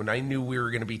this, when I knew we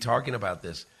were going to be talking about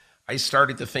this, I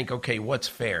started to think, okay, what's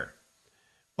fair?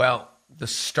 Well, the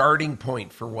starting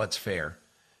point for what's fair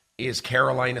is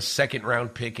Carolina's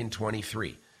second-round pick in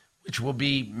 23, which will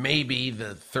be maybe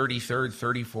the 33rd,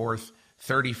 34th,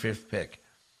 35th pick.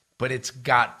 But it's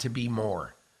got to be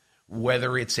more,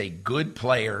 whether it's a good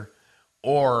player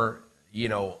or,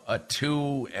 a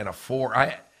 2 and a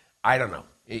 4. I don't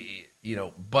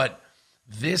know, but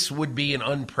this would be an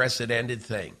unprecedented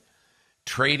thing.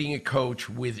 Trading a coach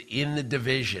within the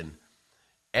division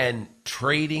and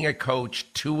trading a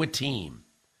coach to a team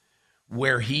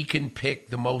where he can pick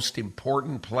the most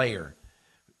important player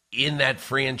in that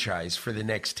franchise for the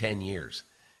next 10 years.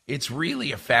 It's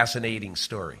really a fascinating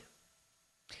story.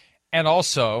 And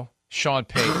also, Sean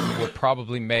Payton would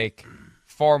probably make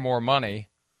far more money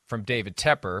from David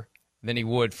Tepper than he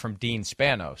would from Dean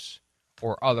Spanos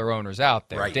or other owners out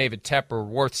there. Right. David Tepper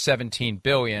worth $17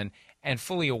 billion and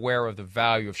fully aware of the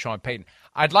value of Sean Payton.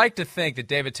 I'd like to think that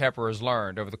David Tepper has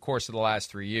learned over the course of the last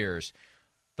 3 years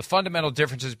the fundamental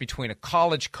differences between a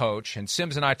college coach, and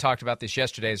Sims and I talked about this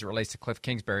yesterday as it relates to Cliff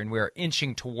Kingsbury, and we are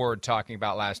inching toward talking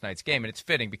about last night's game, and it's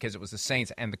fitting because it was the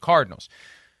Saints and the Cardinals.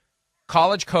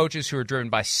 College coaches who are driven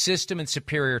by system and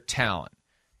superior talent.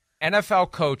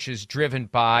 NFL coaches driven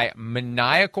by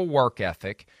maniacal work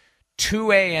ethic,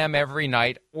 2 a.m. every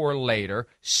night or later,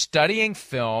 studying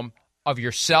film of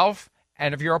yourself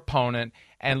and of your opponent,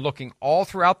 and looking all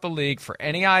throughout the league for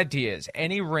any ideas,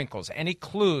 any wrinkles, any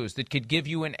clues that could give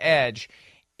you an edge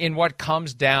in what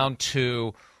comes down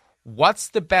to what's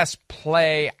the best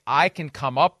play I can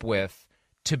come up with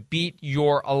to beat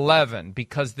your 11,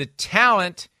 because the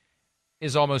talent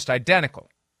is almost identical.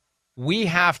 We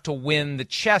have to win the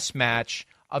chess match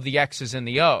of the X's and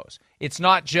the O's. It's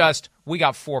not just, we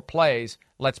got 4 plays,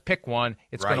 let's pick one,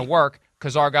 it's going to work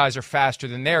because our guys are faster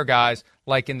than their guys,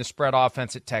 like in the spread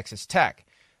offense at Texas Tech.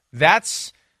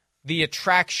 That's the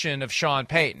attraction of Sean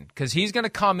Payton, because he's going to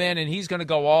come in and he's going to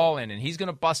go all in and he's going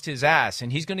to bust his ass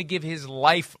and he's going to give his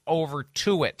life over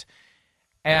to it.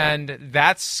 And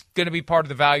that's going to be part of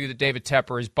the value that David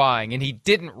Tepper is buying. And he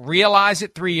didn't realize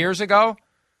it 3 years ago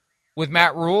with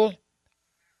Matt Rule.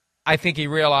 I think he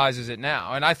realizes it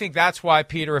now. And I think that's why,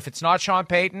 Peter, if it's not Sean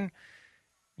Payton,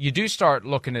 you do start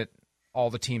looking at all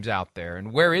the teams out there.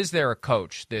 And where is there a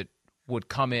coach that would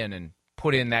come in and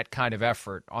put in that kind of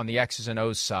effort on the X's and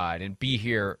O's side and be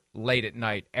here late at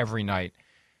night, every night,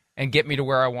 and get me to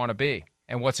where I want to be?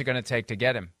 And what's it going to take to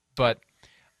get him? But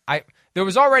there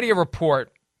was already a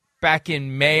report back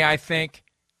in May, I think,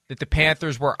 that the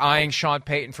Panthers were eyeing Sean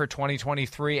Payton for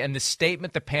 2023, and the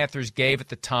statement the Panthers gave at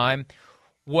the time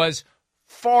was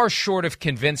far short of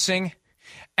convincing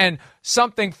and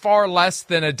something far less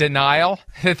than a denial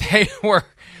that they were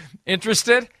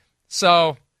interested.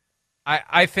 So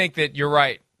I think that you're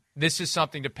right. This is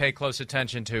something to pay close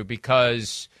attention to,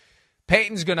 because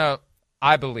Payton's going to,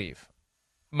 I believe,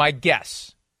 my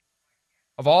guess,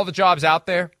 of all the jobs out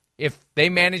there, if they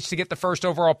manage to get the first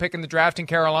overall pick in the draft in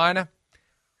Carolina,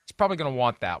 he's probably going to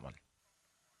want that one.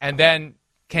 And then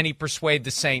can he persuade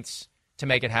the Saints to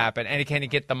make it happen? And can he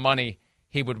get the money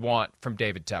he would want from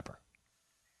David Tepper?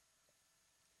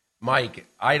 Mike,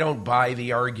 I don't buy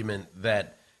the argument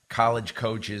that college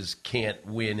coaches can't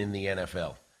win in the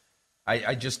NFL.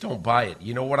 I just don't buy it.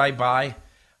 You know what I buy?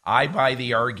 I buy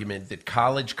the argument that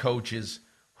college coaches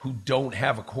who don't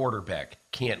have a quarterback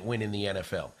can't win in the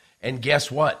NFL. And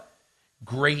guess what?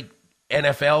 Great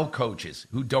NFL coaches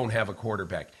who don't have a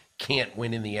quarterback can't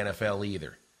win in the NFL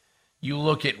either. You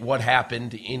look at what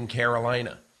happened in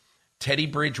Carolina. Teddy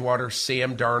Bridgewater,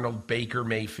 Sam Darnold, Baker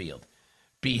Mayfield,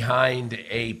 behind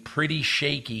a pretty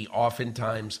shaky,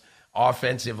 oftentimes,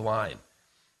 offensive line.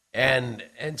 And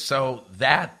so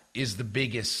that is the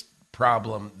biggest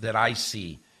problem that I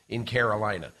see in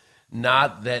Carolina.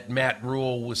 Not that Matt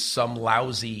Rule was some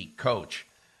lousy coach.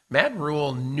 Matt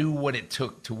Rule knew what it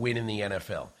took to win in the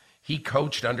NFL. He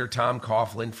coached under Tom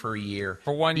Coughlin for a year.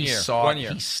 For 1 year. He saw 1 it.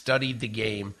 year. He studied the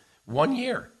game. 1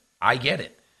 year. I get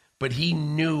it. But he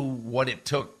knew what it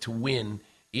took to win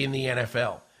in the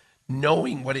NFL.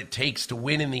 Knowing what it takes to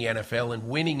win in the NFL and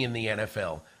winning in the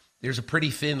NFL, there's a pretty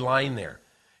thin line there.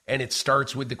 And it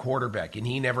starts with the quarterback, and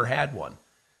he never had one.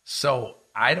 So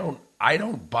I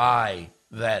don't buy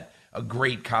that a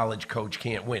great college coach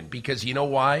can't win. Because you know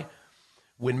why?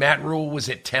 When Matt Rule was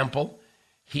at Temple,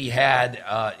 he had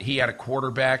a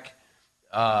quarterback,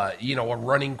 a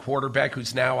running quarterback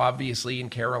who's now obviously in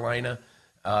Carolina,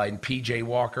 in P.J.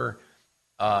 Walker.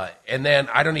 And then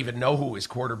I don't even know who his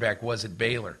quarterback was at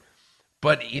Baylor.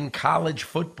 But in college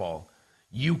football,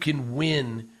 you can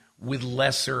win with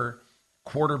lesser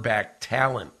quarterback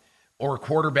talent, or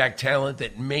quarterback talent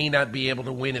that may not be able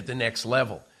to win at the next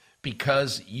level,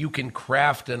 because you can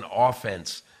craft an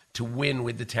offense to win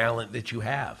with the talent that you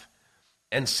have.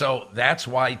 And so that's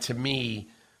why, to me,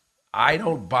 I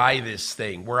don't buy this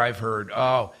thing where I've heard,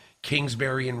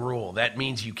 Kingsbury and Rule, that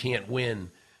means you can't win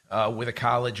with a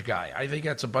college guy. I think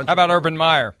that's a bunch How about Urban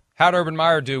Meyer? How'd Urban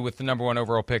Meyer do with the number one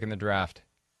overall pick in the draft?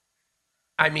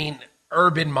 I mean,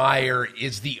 Urban Meyer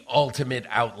is the ultimate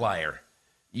outlier.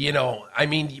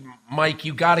 Mike,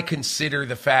 you got to consider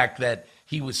the fact that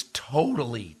he was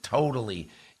totally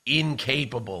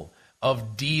incapable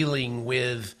of dealing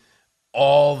with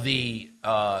all the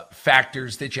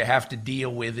factors that you have to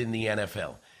deal with in the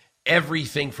NFL.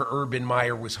 Everything for Urban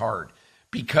Meyer was hard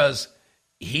because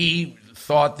he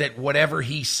thought that whatever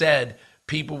he said,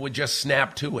 people would just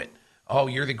snap to it. Oh,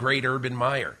 you're the great Urban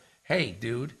Meyer. Hey,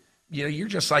 dude, you're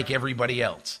just like everybody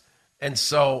else. And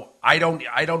so I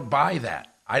don't buy that.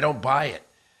 I don't buy it.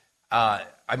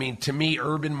 To me,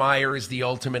 Urban Meyer is the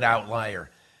ultimate outlier.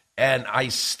 And I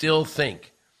still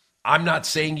think, I'm not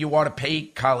saying you ought to pay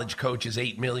college coaches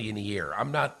 $8 million a year.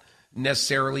 I'm not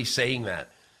necessarily saying that.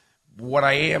 What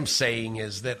I am saying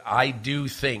is that I do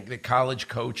think that college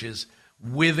coaches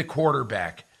with a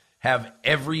quarterback have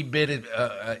every bit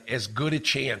as good a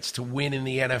chance to win in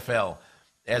the NFL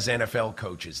as NFL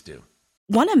coaches do.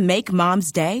 Want to make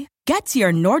Mom's Day? Get to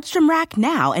your Nordstrom Rack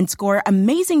now and score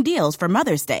amazing deals for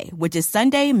Mother's Day, which is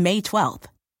Sunday, May 12th.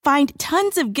 Find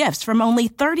tons of gifts from only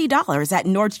 $30 at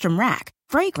Nordstrom Rack.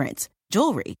 Fragrance,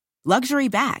 jewelry, luxury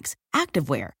bags,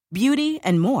 activewear, beauty,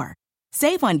 and more.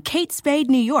 Save on Kate Spade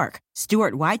New York,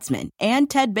 Stuart Weitzman, and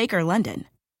Ted Baker London.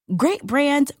 Great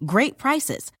brands, great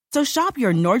prices. So shop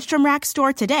your Nordstrom Rack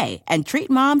store today and treat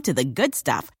Mom to the good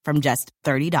stuff from just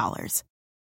 $30.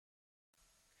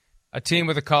 A team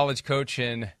with a college coach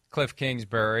in Cliff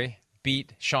Kingsbury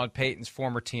beat Sean Payton's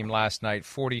former team last night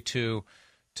 42-21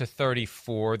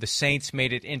 34. The Saints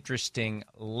made it interesting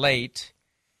late,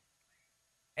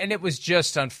 and it was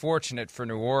just unfortunate for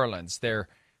New Orleans. They're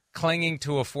clinging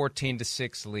to a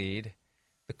 14-6 lead.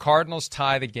 The Cardinals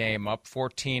tie the game up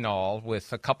 14-all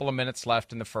with a couple of minutes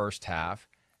left in the first half,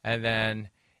 and then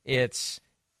it's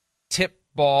tip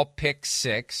ball pick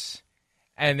six,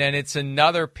 and then it's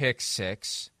another pick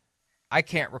six. I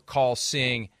can't recall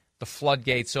seeing the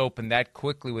floodgates open that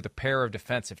quickly with a pair of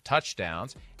defensive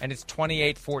touchdowns, and it's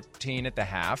 28-14 at the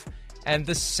half, and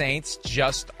the Saints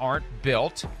just aren't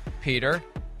built, Peter,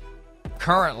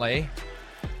 currently,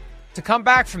 to come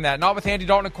back from that, not with Andy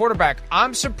Dalton at quarterback.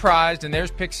 I'm surprised, and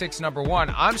there's pick six number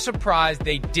one, I'm surprised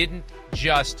they didn't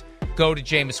just go to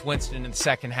Jameis Winston in the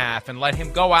second half and let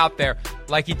him go out there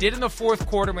like he did in the fourth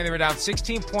quarter when they were down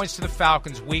 16 points to the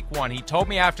Falcons week one. He told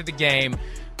me after the game,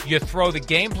 you throw the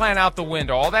game plan out the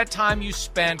window. All that time you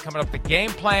spend coming up with the game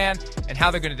plan and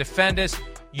how they're going to defend us,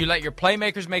 you let your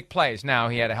playmakers make plays. Now,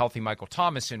 he had a healthy Michael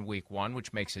Thomas in week one,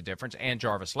 which makes a difference, and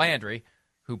Jarvis Landry,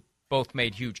 who both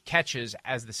made huge catches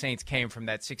as the Saints came from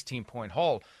that 16-point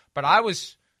hole. But I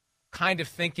was kind of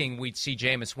thinking we'd see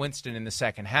Jameis Winston in the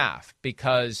second half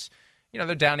because,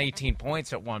 they're down 18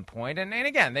 points at one point. And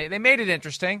again, they made it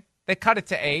interesting. They cut it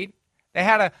to 8. They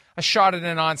had a shot at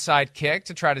an onside kick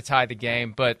to try to tie the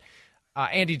game, but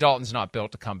Andy Dalton's not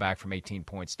built to come back from 18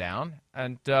 points down.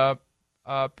 And,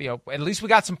 at least we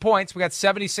got some points. We got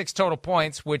 76 total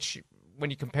points, which when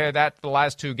you compare that to the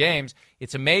last two games,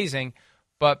 it's amazing.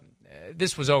 But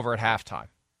this was over at halftime.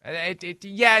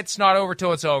 It's not over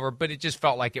till it's over, but it just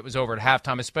felt like it was over at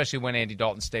halftime, especially when Andy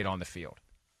Dalton stayed on the field.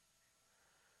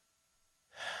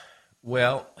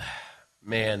 Well,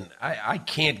 man, I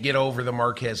can't get over the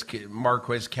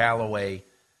Marquez Callaway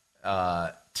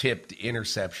tipped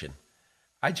interception.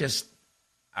 I just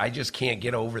can't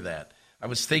get over that. I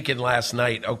was thinking last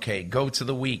night, okay, go to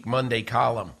the week Monday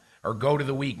column or go to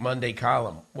the week Monday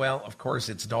column. Well, of course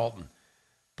it's Dalton,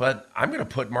 but I'm going to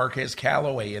put Marquez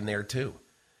Callaway in there too.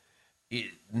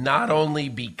 Not only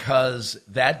because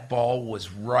that ball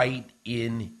was right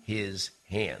in his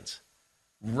hands,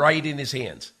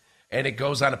 and it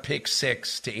goes on a pick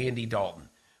six to Andy Dalton,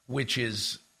 which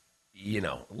is,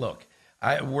 look,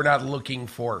 we're not looking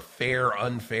for fair,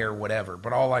 unfair, whatever.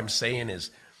 But all I'm saying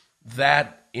is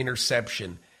that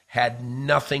interception had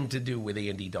nothing to do with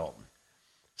Andy Dalton.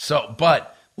 So,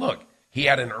 but look, he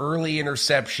had an early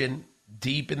interception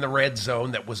deep in the red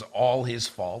zone that was all his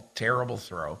fault, terrible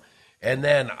throw. And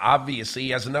then obviously he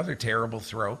has another terrible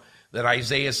throw that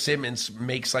Isaiah Simmons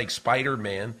makes like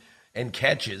Spider-Man and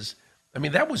catches. I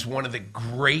mean, that was one of the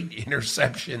great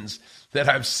interceptions that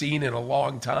I've seen in a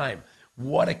long time.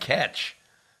 What a catch.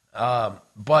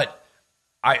 But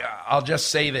I'll just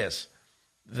say this,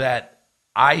 that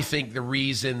I think the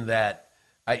reason that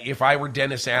if I were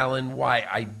Dennis Allen, why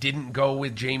I didn't go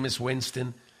with Jameis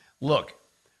Winston, look,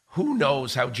 who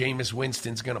knows how Jameis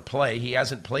Winston's going to play? He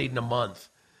hasn't played in a month.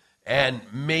 And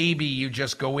maybe you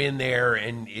just go in there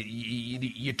and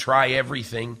you try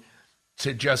everything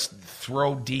to just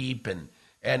throw deep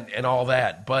and all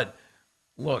that. But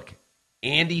look,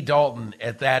 Andy Dalton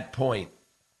at that point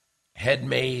had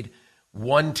made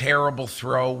one terrible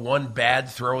throw, one bad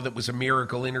throw that was a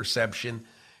miracle interception,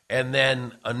 and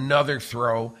then another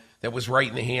throw that was right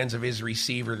in the hands of his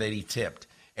receiver that he tipped.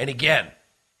 And again,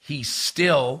 he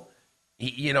still,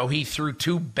 he threw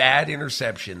two bad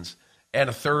interceptions and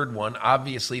a third one,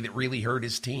 obviously, that really hurt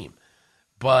his team.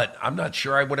 But I'm not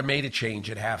sure I would have made a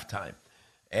change at halftime.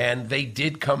 And they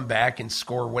did come back and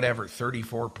score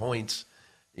 34 points,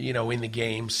 in the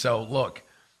game. So, look,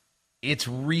 it's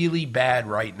really bad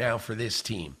right now for this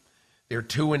team. They're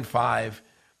 2-5.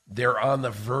 They're on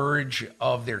the verge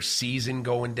of their season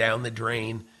going down the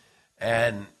drain.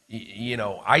 And,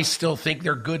 I still think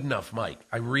they're good enough, Mike.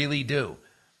 I really do.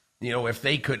 If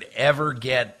they could ever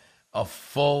get a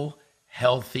full,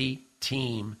 healthy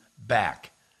team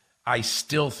back, I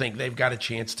still think they've got a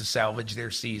chance to salvage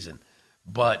their season.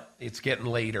 But it's getting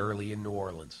late early in New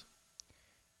Orleans.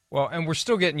 Well, and we're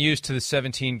still getting used to the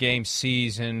 17-game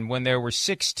season. When there were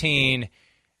 16,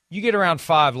 you get around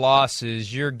 5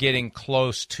 losses, you're getting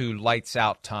close to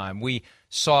lights-out time. We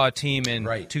saw a team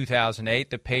in 2008,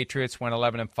 the Patriots, went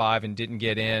 11-5 and didn't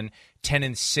get in.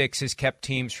 10-6 has kept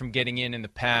teams from getting in the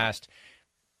past.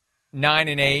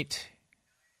 9-8,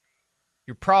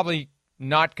 you're probably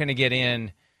not going to get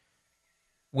in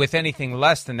with anything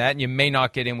less than that, and you may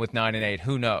not get in with 9-8.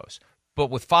 Who knows? But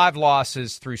with 5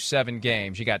 losses through 7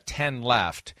 games, you got 10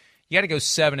 left. You got to go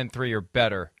 7-3 or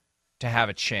better to have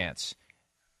a chance.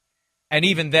 And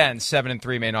even then,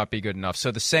 7-3 may not be good enough.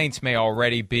 So the Saints may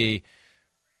already be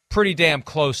pretty damn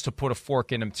close to put a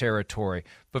fork in them territory.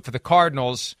 But for the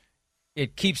Cardinals,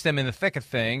 it keeps them in the thick of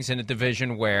things in a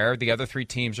division where the other three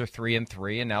teams are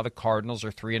 3-3, and now the Cardinals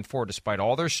are 3-4, despite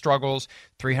all their struggles,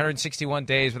 361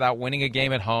 days without winning a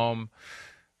game at home.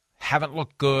 Haven't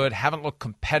looked good, haven't looked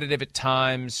competitive at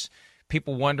times.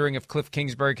 People wondering if Cliff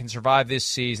Kingsbury can survive this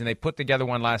season. They put together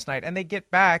one last night, and they get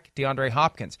back DeAndre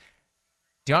Hopkins.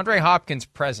 DeAndre Hopkins'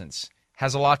 presence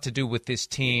has a lot to do with this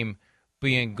team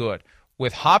being good.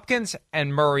 With Hopkins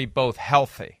and Murray both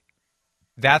healthy,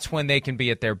 that's when they can be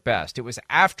at their best. It was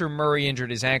after Murray injured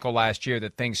his ankle last year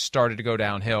that things started to go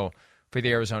downhill for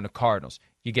the Arizona Cardinals.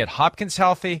 You get Hopkins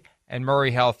healthy and Murray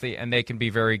healthy, and they can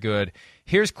be very good.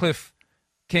 Here's Cliff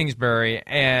Kingsbury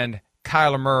and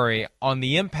Kyler Murray on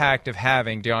the impact of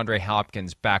having DeAndre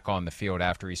Hopkins back on the field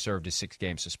after he served his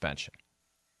 6-game suspension.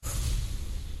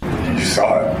 You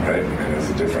saw it, right? I mean, it was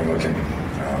a different looking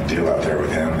deal out there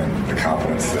with him and the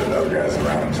confidence that other guys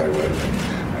around him play with.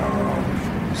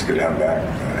 It's good to have him back.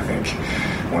 I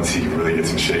think once he really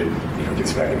gets in shape,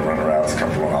 gets back into running routes,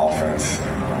 comfortable in offense,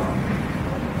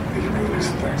 he can really do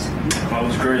some things. It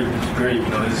was great. It was great.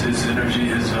 His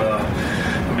energy,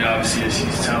 obviously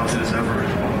he's talented as ever.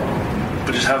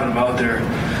 But just having him out there,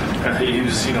 he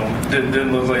was,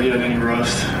 didn't look like he had any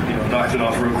rust. Knocked it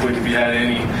off real quick if he had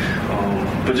any.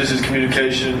 But just his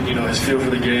communication, his feel for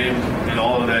the game, and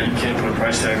all of that, you can't put a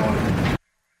price tag on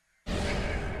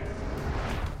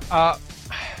it.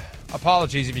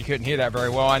 Apologies if you couldn't hear that very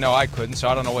well. I know I couldn't, so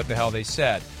I don't know what the hell they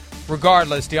said.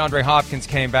 Regardless, DeAndre Hopkins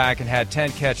came back and had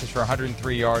 10 catches for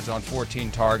 103 yards on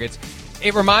 14 targets.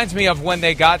 It reminds me of when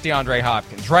they got DeAndre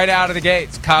Hopkins. Right out of the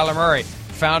gates, Kyler Murray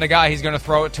found a guy he's going to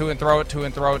throw it to and throw it to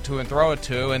and throw it to and throw it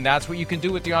to, and that's what you can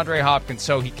do with DeAndre Hopkins.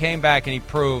 So he came back and he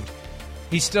proved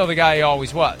he's still the guy he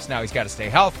always was. Now he's got to stay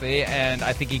healthy, and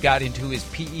I think he got into his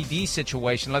PED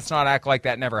situation. Let's not act like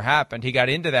that never happened. He got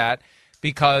into that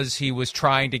because he was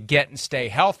trying to get and stay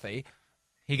healthy.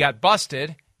 He got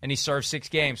busted, and he served 6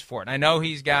 games for it. And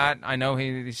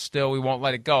we won't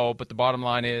let it go, but the bottom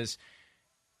line is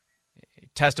he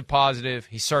tested positive,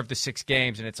 he served the 6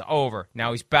 games, and it's over.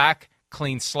 Now he's back,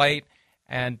 clean slate,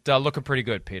 and looking pretty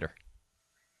good, Peter.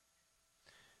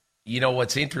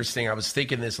 What's interesting, I was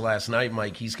thinking this last night,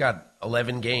 Mike, he's got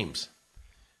 11 games.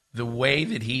 The way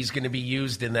that he's going to be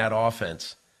used in that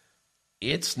offense,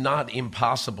 it's not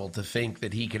impossible to think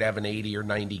that he could have an 80 or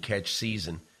 90 catch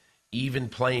season, even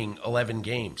playing 11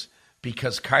 games,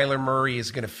 because Kyler Murray is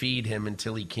going to feed him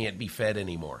until he can't be fed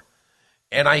anymore.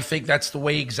 And I think that's the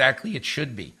way exactly it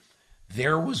should be.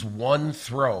 There was one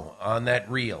throw on that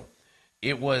reel.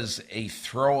 It was a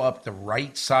throw up the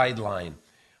right sideline,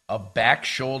 a back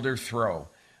shoulder throw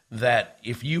that,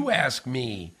 if you ask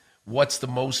me what's the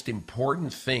most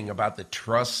important thing about the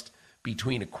trust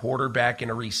between a quarterback and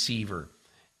a receiver,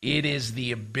 it is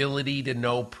the ability to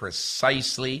know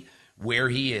precisely where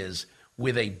he is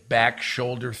with a back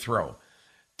shoulder throw.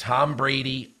 Tom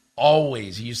Brady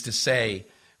always used to say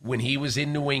when he was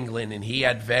in New England and he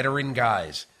had veteran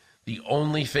guys, the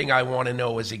only thing I want to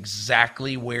know is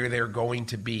exactly where they're going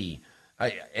to be.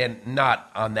 And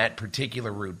not on that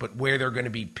particular route, but where they're going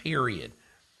to be, period.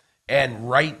 And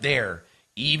right there,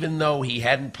 even though he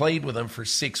hadn't played with them for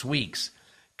 6 weeks,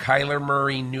 Kyler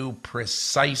Murray knew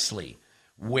precisely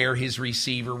where his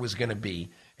receiver was going to be.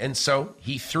 And so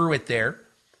he threw it there,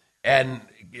 and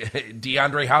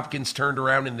DeAndre Hopkins turned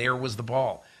around, and there was the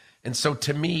ball. And so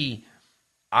to me,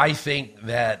 I think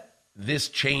that this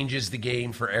changes the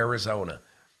game for Arizona.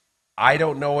 I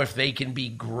don't know if they can be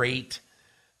great.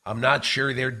 I'm not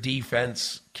sure their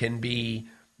defense can be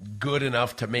good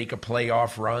enough to make a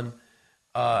playoff run.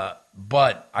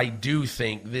 But I do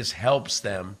think this helps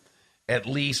them at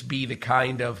least be the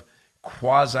kind of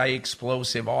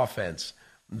quasi-explosive offense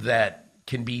that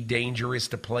can be dangerous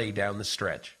to play down the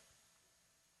stretch.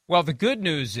 Well, the good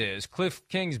news is Cliff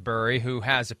Kingsbury, who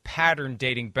has a pattern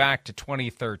dating back to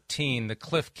 2013, the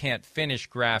Cliff Can't Finish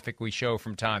graphic we show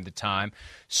from time to time,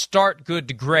 start good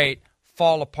to great,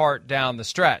 fall apart down the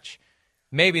stretch.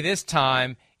 Maybe this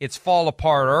time it's fall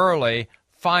apart early,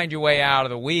 find your way out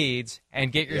of the weeds,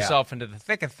 and get yourself into the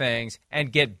thick of things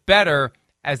and get better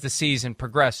as the season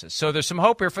progresses. So there's some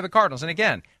hope here for the Cardinals. And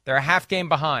again, they're a half game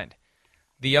behind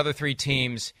the other 3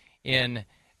 teams in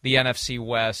the NFC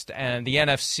West, and the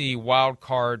NFC wild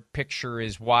card picture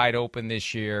is wide open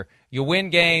this year. You win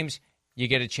games, you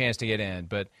get a chance to get in.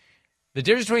 But the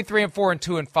difference between 3 and 4 and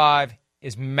 2 and 5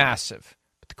 is massive.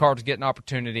 But the Cardinals get an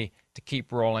opportunity to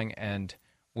keep rolling, and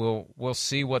we'll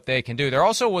see what they can do. There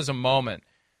also was a moment,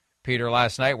 Peter,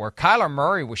 last night where Kyler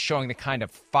Murray was showing the kind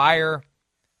of fire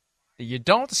that you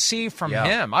don't see from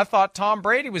him. I thought Tom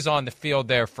Brady was on the field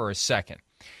there for a second.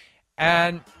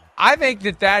 And I think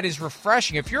that is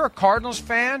refreshing. If you're a Cardinals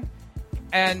fan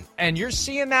and you're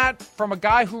seeing that from a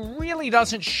guy who really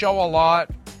doesn't show a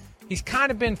lot, he's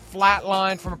kind of been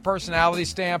flatlined from a personality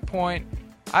standpoint.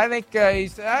 I think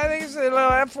he's a little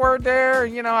F word there.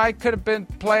 You know, I could have been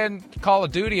playing Call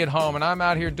of Duty at home, and I'm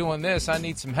out here doing this. I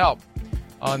need some help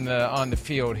on the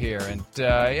field here, and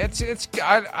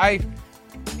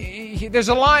there's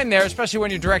a line there, especially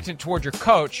when you're directing it toward your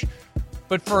coach.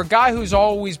 But for a guy who's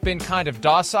always been kind of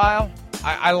docile,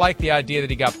 I like the idea that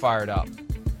he got fired up.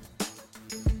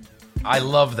 I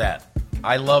love that.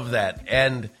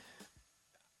 And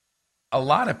a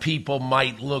lot of people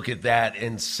might look at that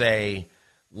and say,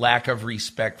 lack of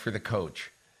respect for the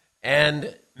coach.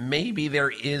 And maybe there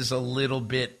is a little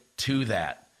bit to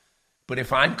that. But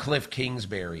if I'm Cliff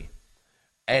Kingsbury,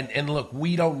 and look,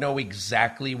 we don't know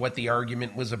exactly what the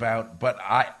argument was about, but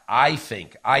I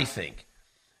think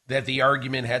that the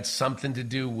argument had something to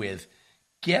do with,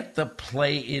 get the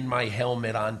play in my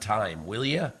helmet on time, will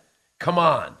you? Come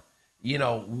on. You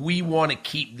know, we want to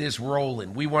keep this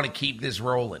rolling.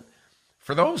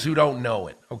 For those who don't know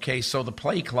it, okay, so the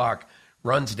play clock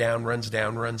runs down.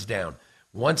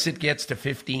 Once it gets to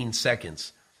 15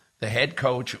 seconds, the head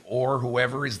coach or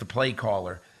whoever is the play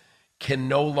caller can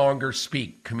no longer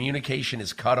speak. Communication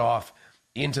is cut off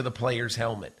into the player's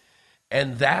helmet.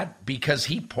 And that, because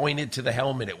he pointed to the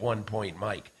helmet at one point,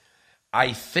 Mike,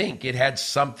 I think it had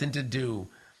something to do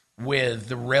with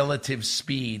the relative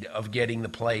speed of getting the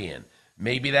play in.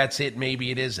 Maybe that's it,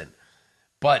 maybe it isn't.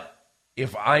 But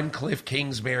if I'm Cliff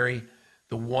Kingsbury,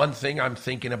 the one thing I'm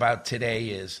thinking about today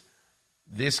is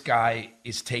this guy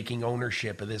is taking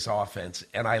ownership of this offense,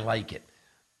 and I like it.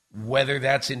 Whether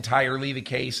that's entirely the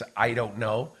case, I don't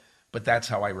know, but that's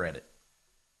how I read it.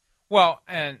 Well,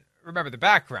 and remember the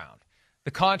background. The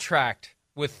contract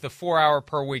with the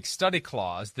 4-hour-per-week study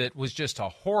clause that was just a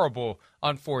horrible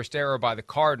unforced error by the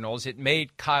Cardinals. It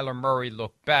made Kyler Murray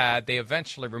look bad. They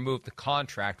eventually removed the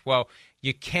contract. Well,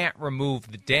 you can't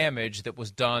remove the damage that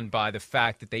was done by the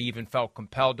fact that they even felt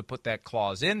compelled to put that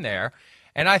clause in there.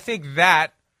 And I think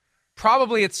that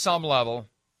probably at some level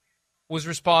was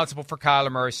responsible for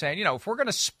Kyler Murray saying, you know, if we're going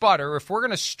to sputter, if we're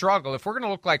going to struggle, if we're going to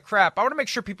look like crap, I want to make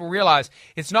sure people realize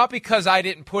it's not because I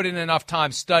didn't put in enough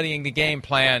time studying the game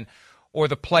plan or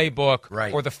the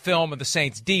playbook or the film of the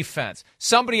Saints defense.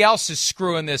 Somebody else is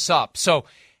screwing this up. So,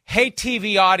 hey,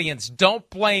 TV audience, don't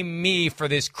blame me for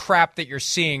this crap that you're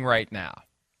seeing right now.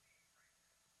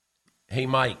 Hey,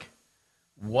 Mike,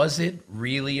 was it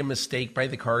really a mistake by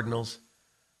the Cardinals?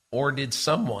 Or did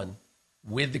someone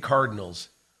with the Cardinals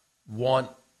want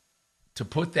to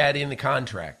put that in the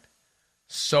contract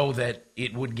so that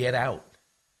it would get out?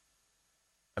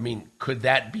 I mean, could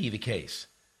that be the case?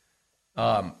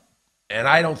 And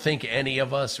I don't think any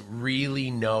of us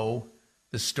really know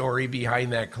the story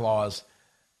behind that clause.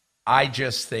 I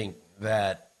just think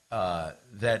that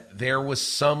that there was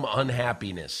some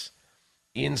unhappiness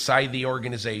inside the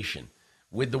organization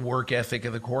with the work ethic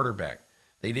of the quarterback.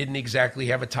 They didn't exactly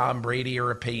have a Tom Brady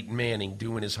or a Peyton Manning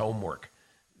doing his homework,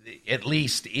 at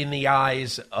least in the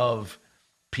eyes of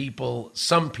people,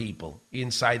 some people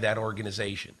inside that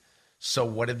organization. So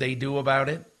what did they do about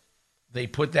it? They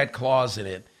put that clause in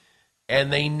it,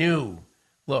 and they knew,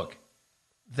 look,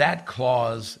 that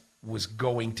clause was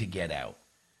going to get out.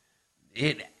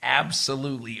 It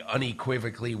absolutely,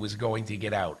 unequivocally was going to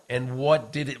get out. And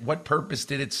what purpose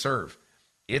did it serve?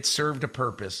 It served a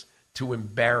purpose to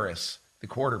embarrass the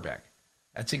quarterback.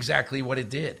 That's exactly what it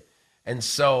did. And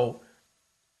so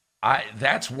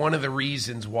that's one of the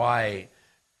reasons why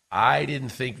I didn't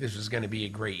think this was going to be a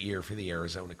great year for the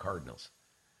Arizona Cardinals.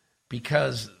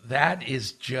 Because that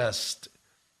is just,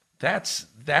 that's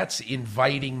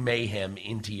inviting mayhem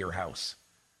into your house.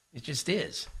 It just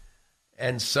is.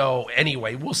 And so,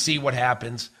 anyway, we'll see what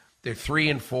happens. They're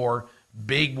 3-4,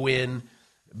 big win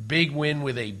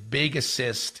with a big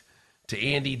assist to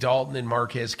Andy Dalton and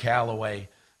Marquez Callaway.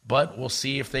 But we'll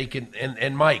see if they can.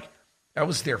 And Mike, that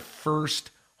was their first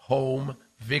home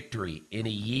victory in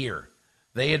a year.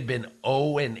 They had been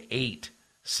 0-8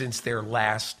 since their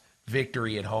last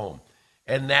victory at home.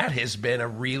 And that has been a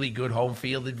really good home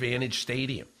field advantage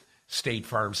stadium, State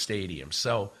Farm Stadium.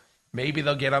 So maybe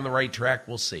they'll get on the right track.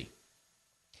 We'll see.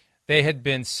 They had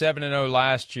been 7-0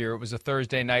 last year. It was a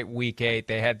Thursday night, Week 8.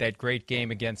 They had that great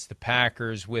game against the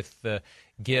Packers with the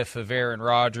gif of Aaron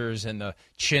Rodgers and the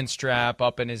chin strap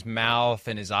up in his mouth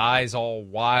and his eyes all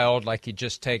wild like he'd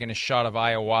just taken a shot of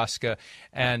ayahuasca.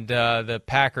 And the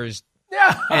Packers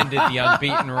ended the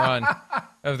unbeaten run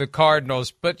of the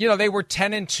Cardinals. But, you know, they were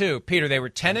 10-2. Peter, they were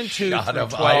 10-2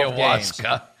 through 12 games.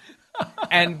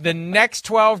 And the next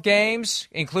 12 games,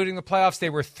 including the playoffs, they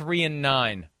were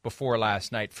 3-9 before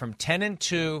last night, from 10-2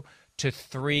 to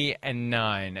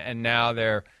 3-9, and now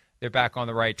they're back on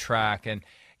the right track. And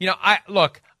I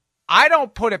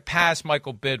don't put it past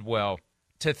Michael Bidwell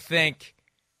to think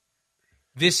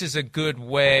this is a good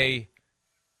way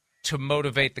to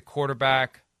motivate the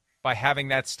quarterback by having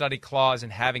that study clause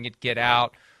and having it get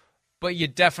out. But you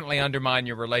definitely undermine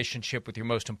your relationship with your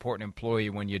most important employee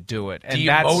when you do it. And do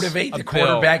you motivate the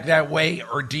quarterback that way,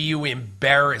 or do you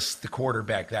embarrass the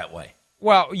quarterback that way?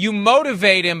 Well, you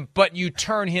motivate him, but you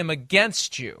turn him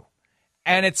against you.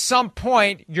 And at some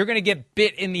point, you're going to get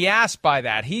bit in the ass by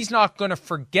that. He's not going to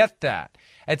forget that.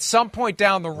 At some point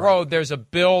down the road, there's a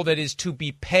bill that is to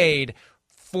be paid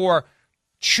for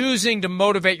choosing to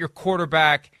motivate your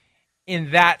quarterback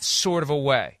in that sort of a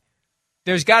way.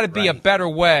 There's got to be a better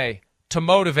way to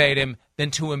motivate him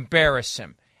than to embarrass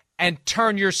him and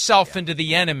turn yourself into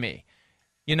the enemy.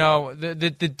 You know,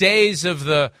 the days of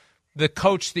the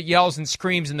coach that yells and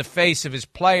screams in the face of his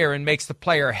player and makes the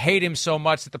player hate him so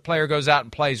much that the player goes out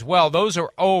and plays well, those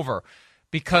are over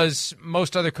because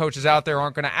most other coaches out there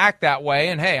aren't going to act that way.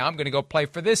 And, hey, I'm going to go play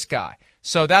for this guy.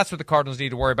 So that's what the Cardinals need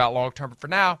to worry about long-term. But for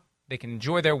now, they can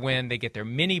enjoy their win. They get their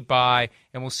mini bye,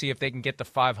 and we'll see if they can get to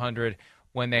 500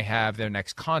 when they have their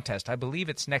next contest. I believe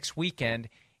it's next weekend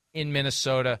in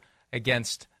Minnesota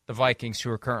against the Vikings,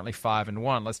 who are currently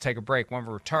 5-1. Let's take a break. When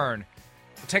we return,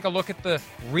 we'll take a look at the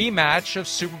rematch of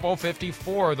Super Bowl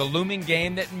 54, the looming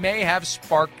game that may have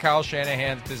sparked Kyle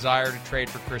Shanahan's desire to trade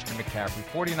for Christian McCaffrey.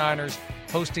 49ers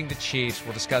hosting the Chiefs.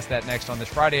 We'll discuss that next on this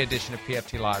Friday edition of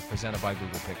PFT Live, presented by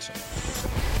Google Pixel.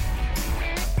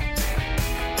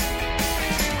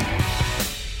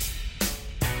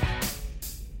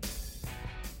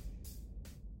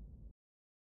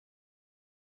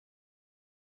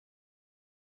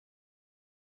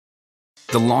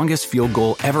 The longest field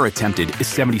goal ever attempted is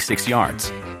 76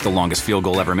 yards. The longest field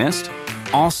goal ever missed?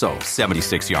 Also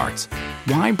 76 yards.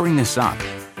 Why bring this up?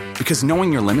 Because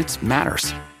knowing your limits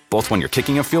matters, both when you're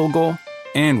kicking a field goal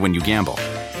and when you gamble.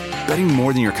 Betting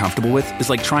more than you're comfortable with is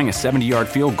like trying a 70-yard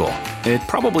field goal. It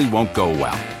probably won't go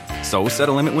well. So set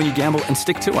a limit when you gamble and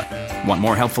stick to it. Want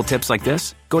more helpful tips like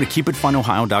this? Go to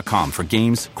keepitfunohio.com for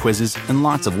games, quizzes, and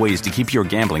lots of ways to keep your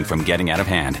gambling from getting out of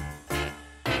hand.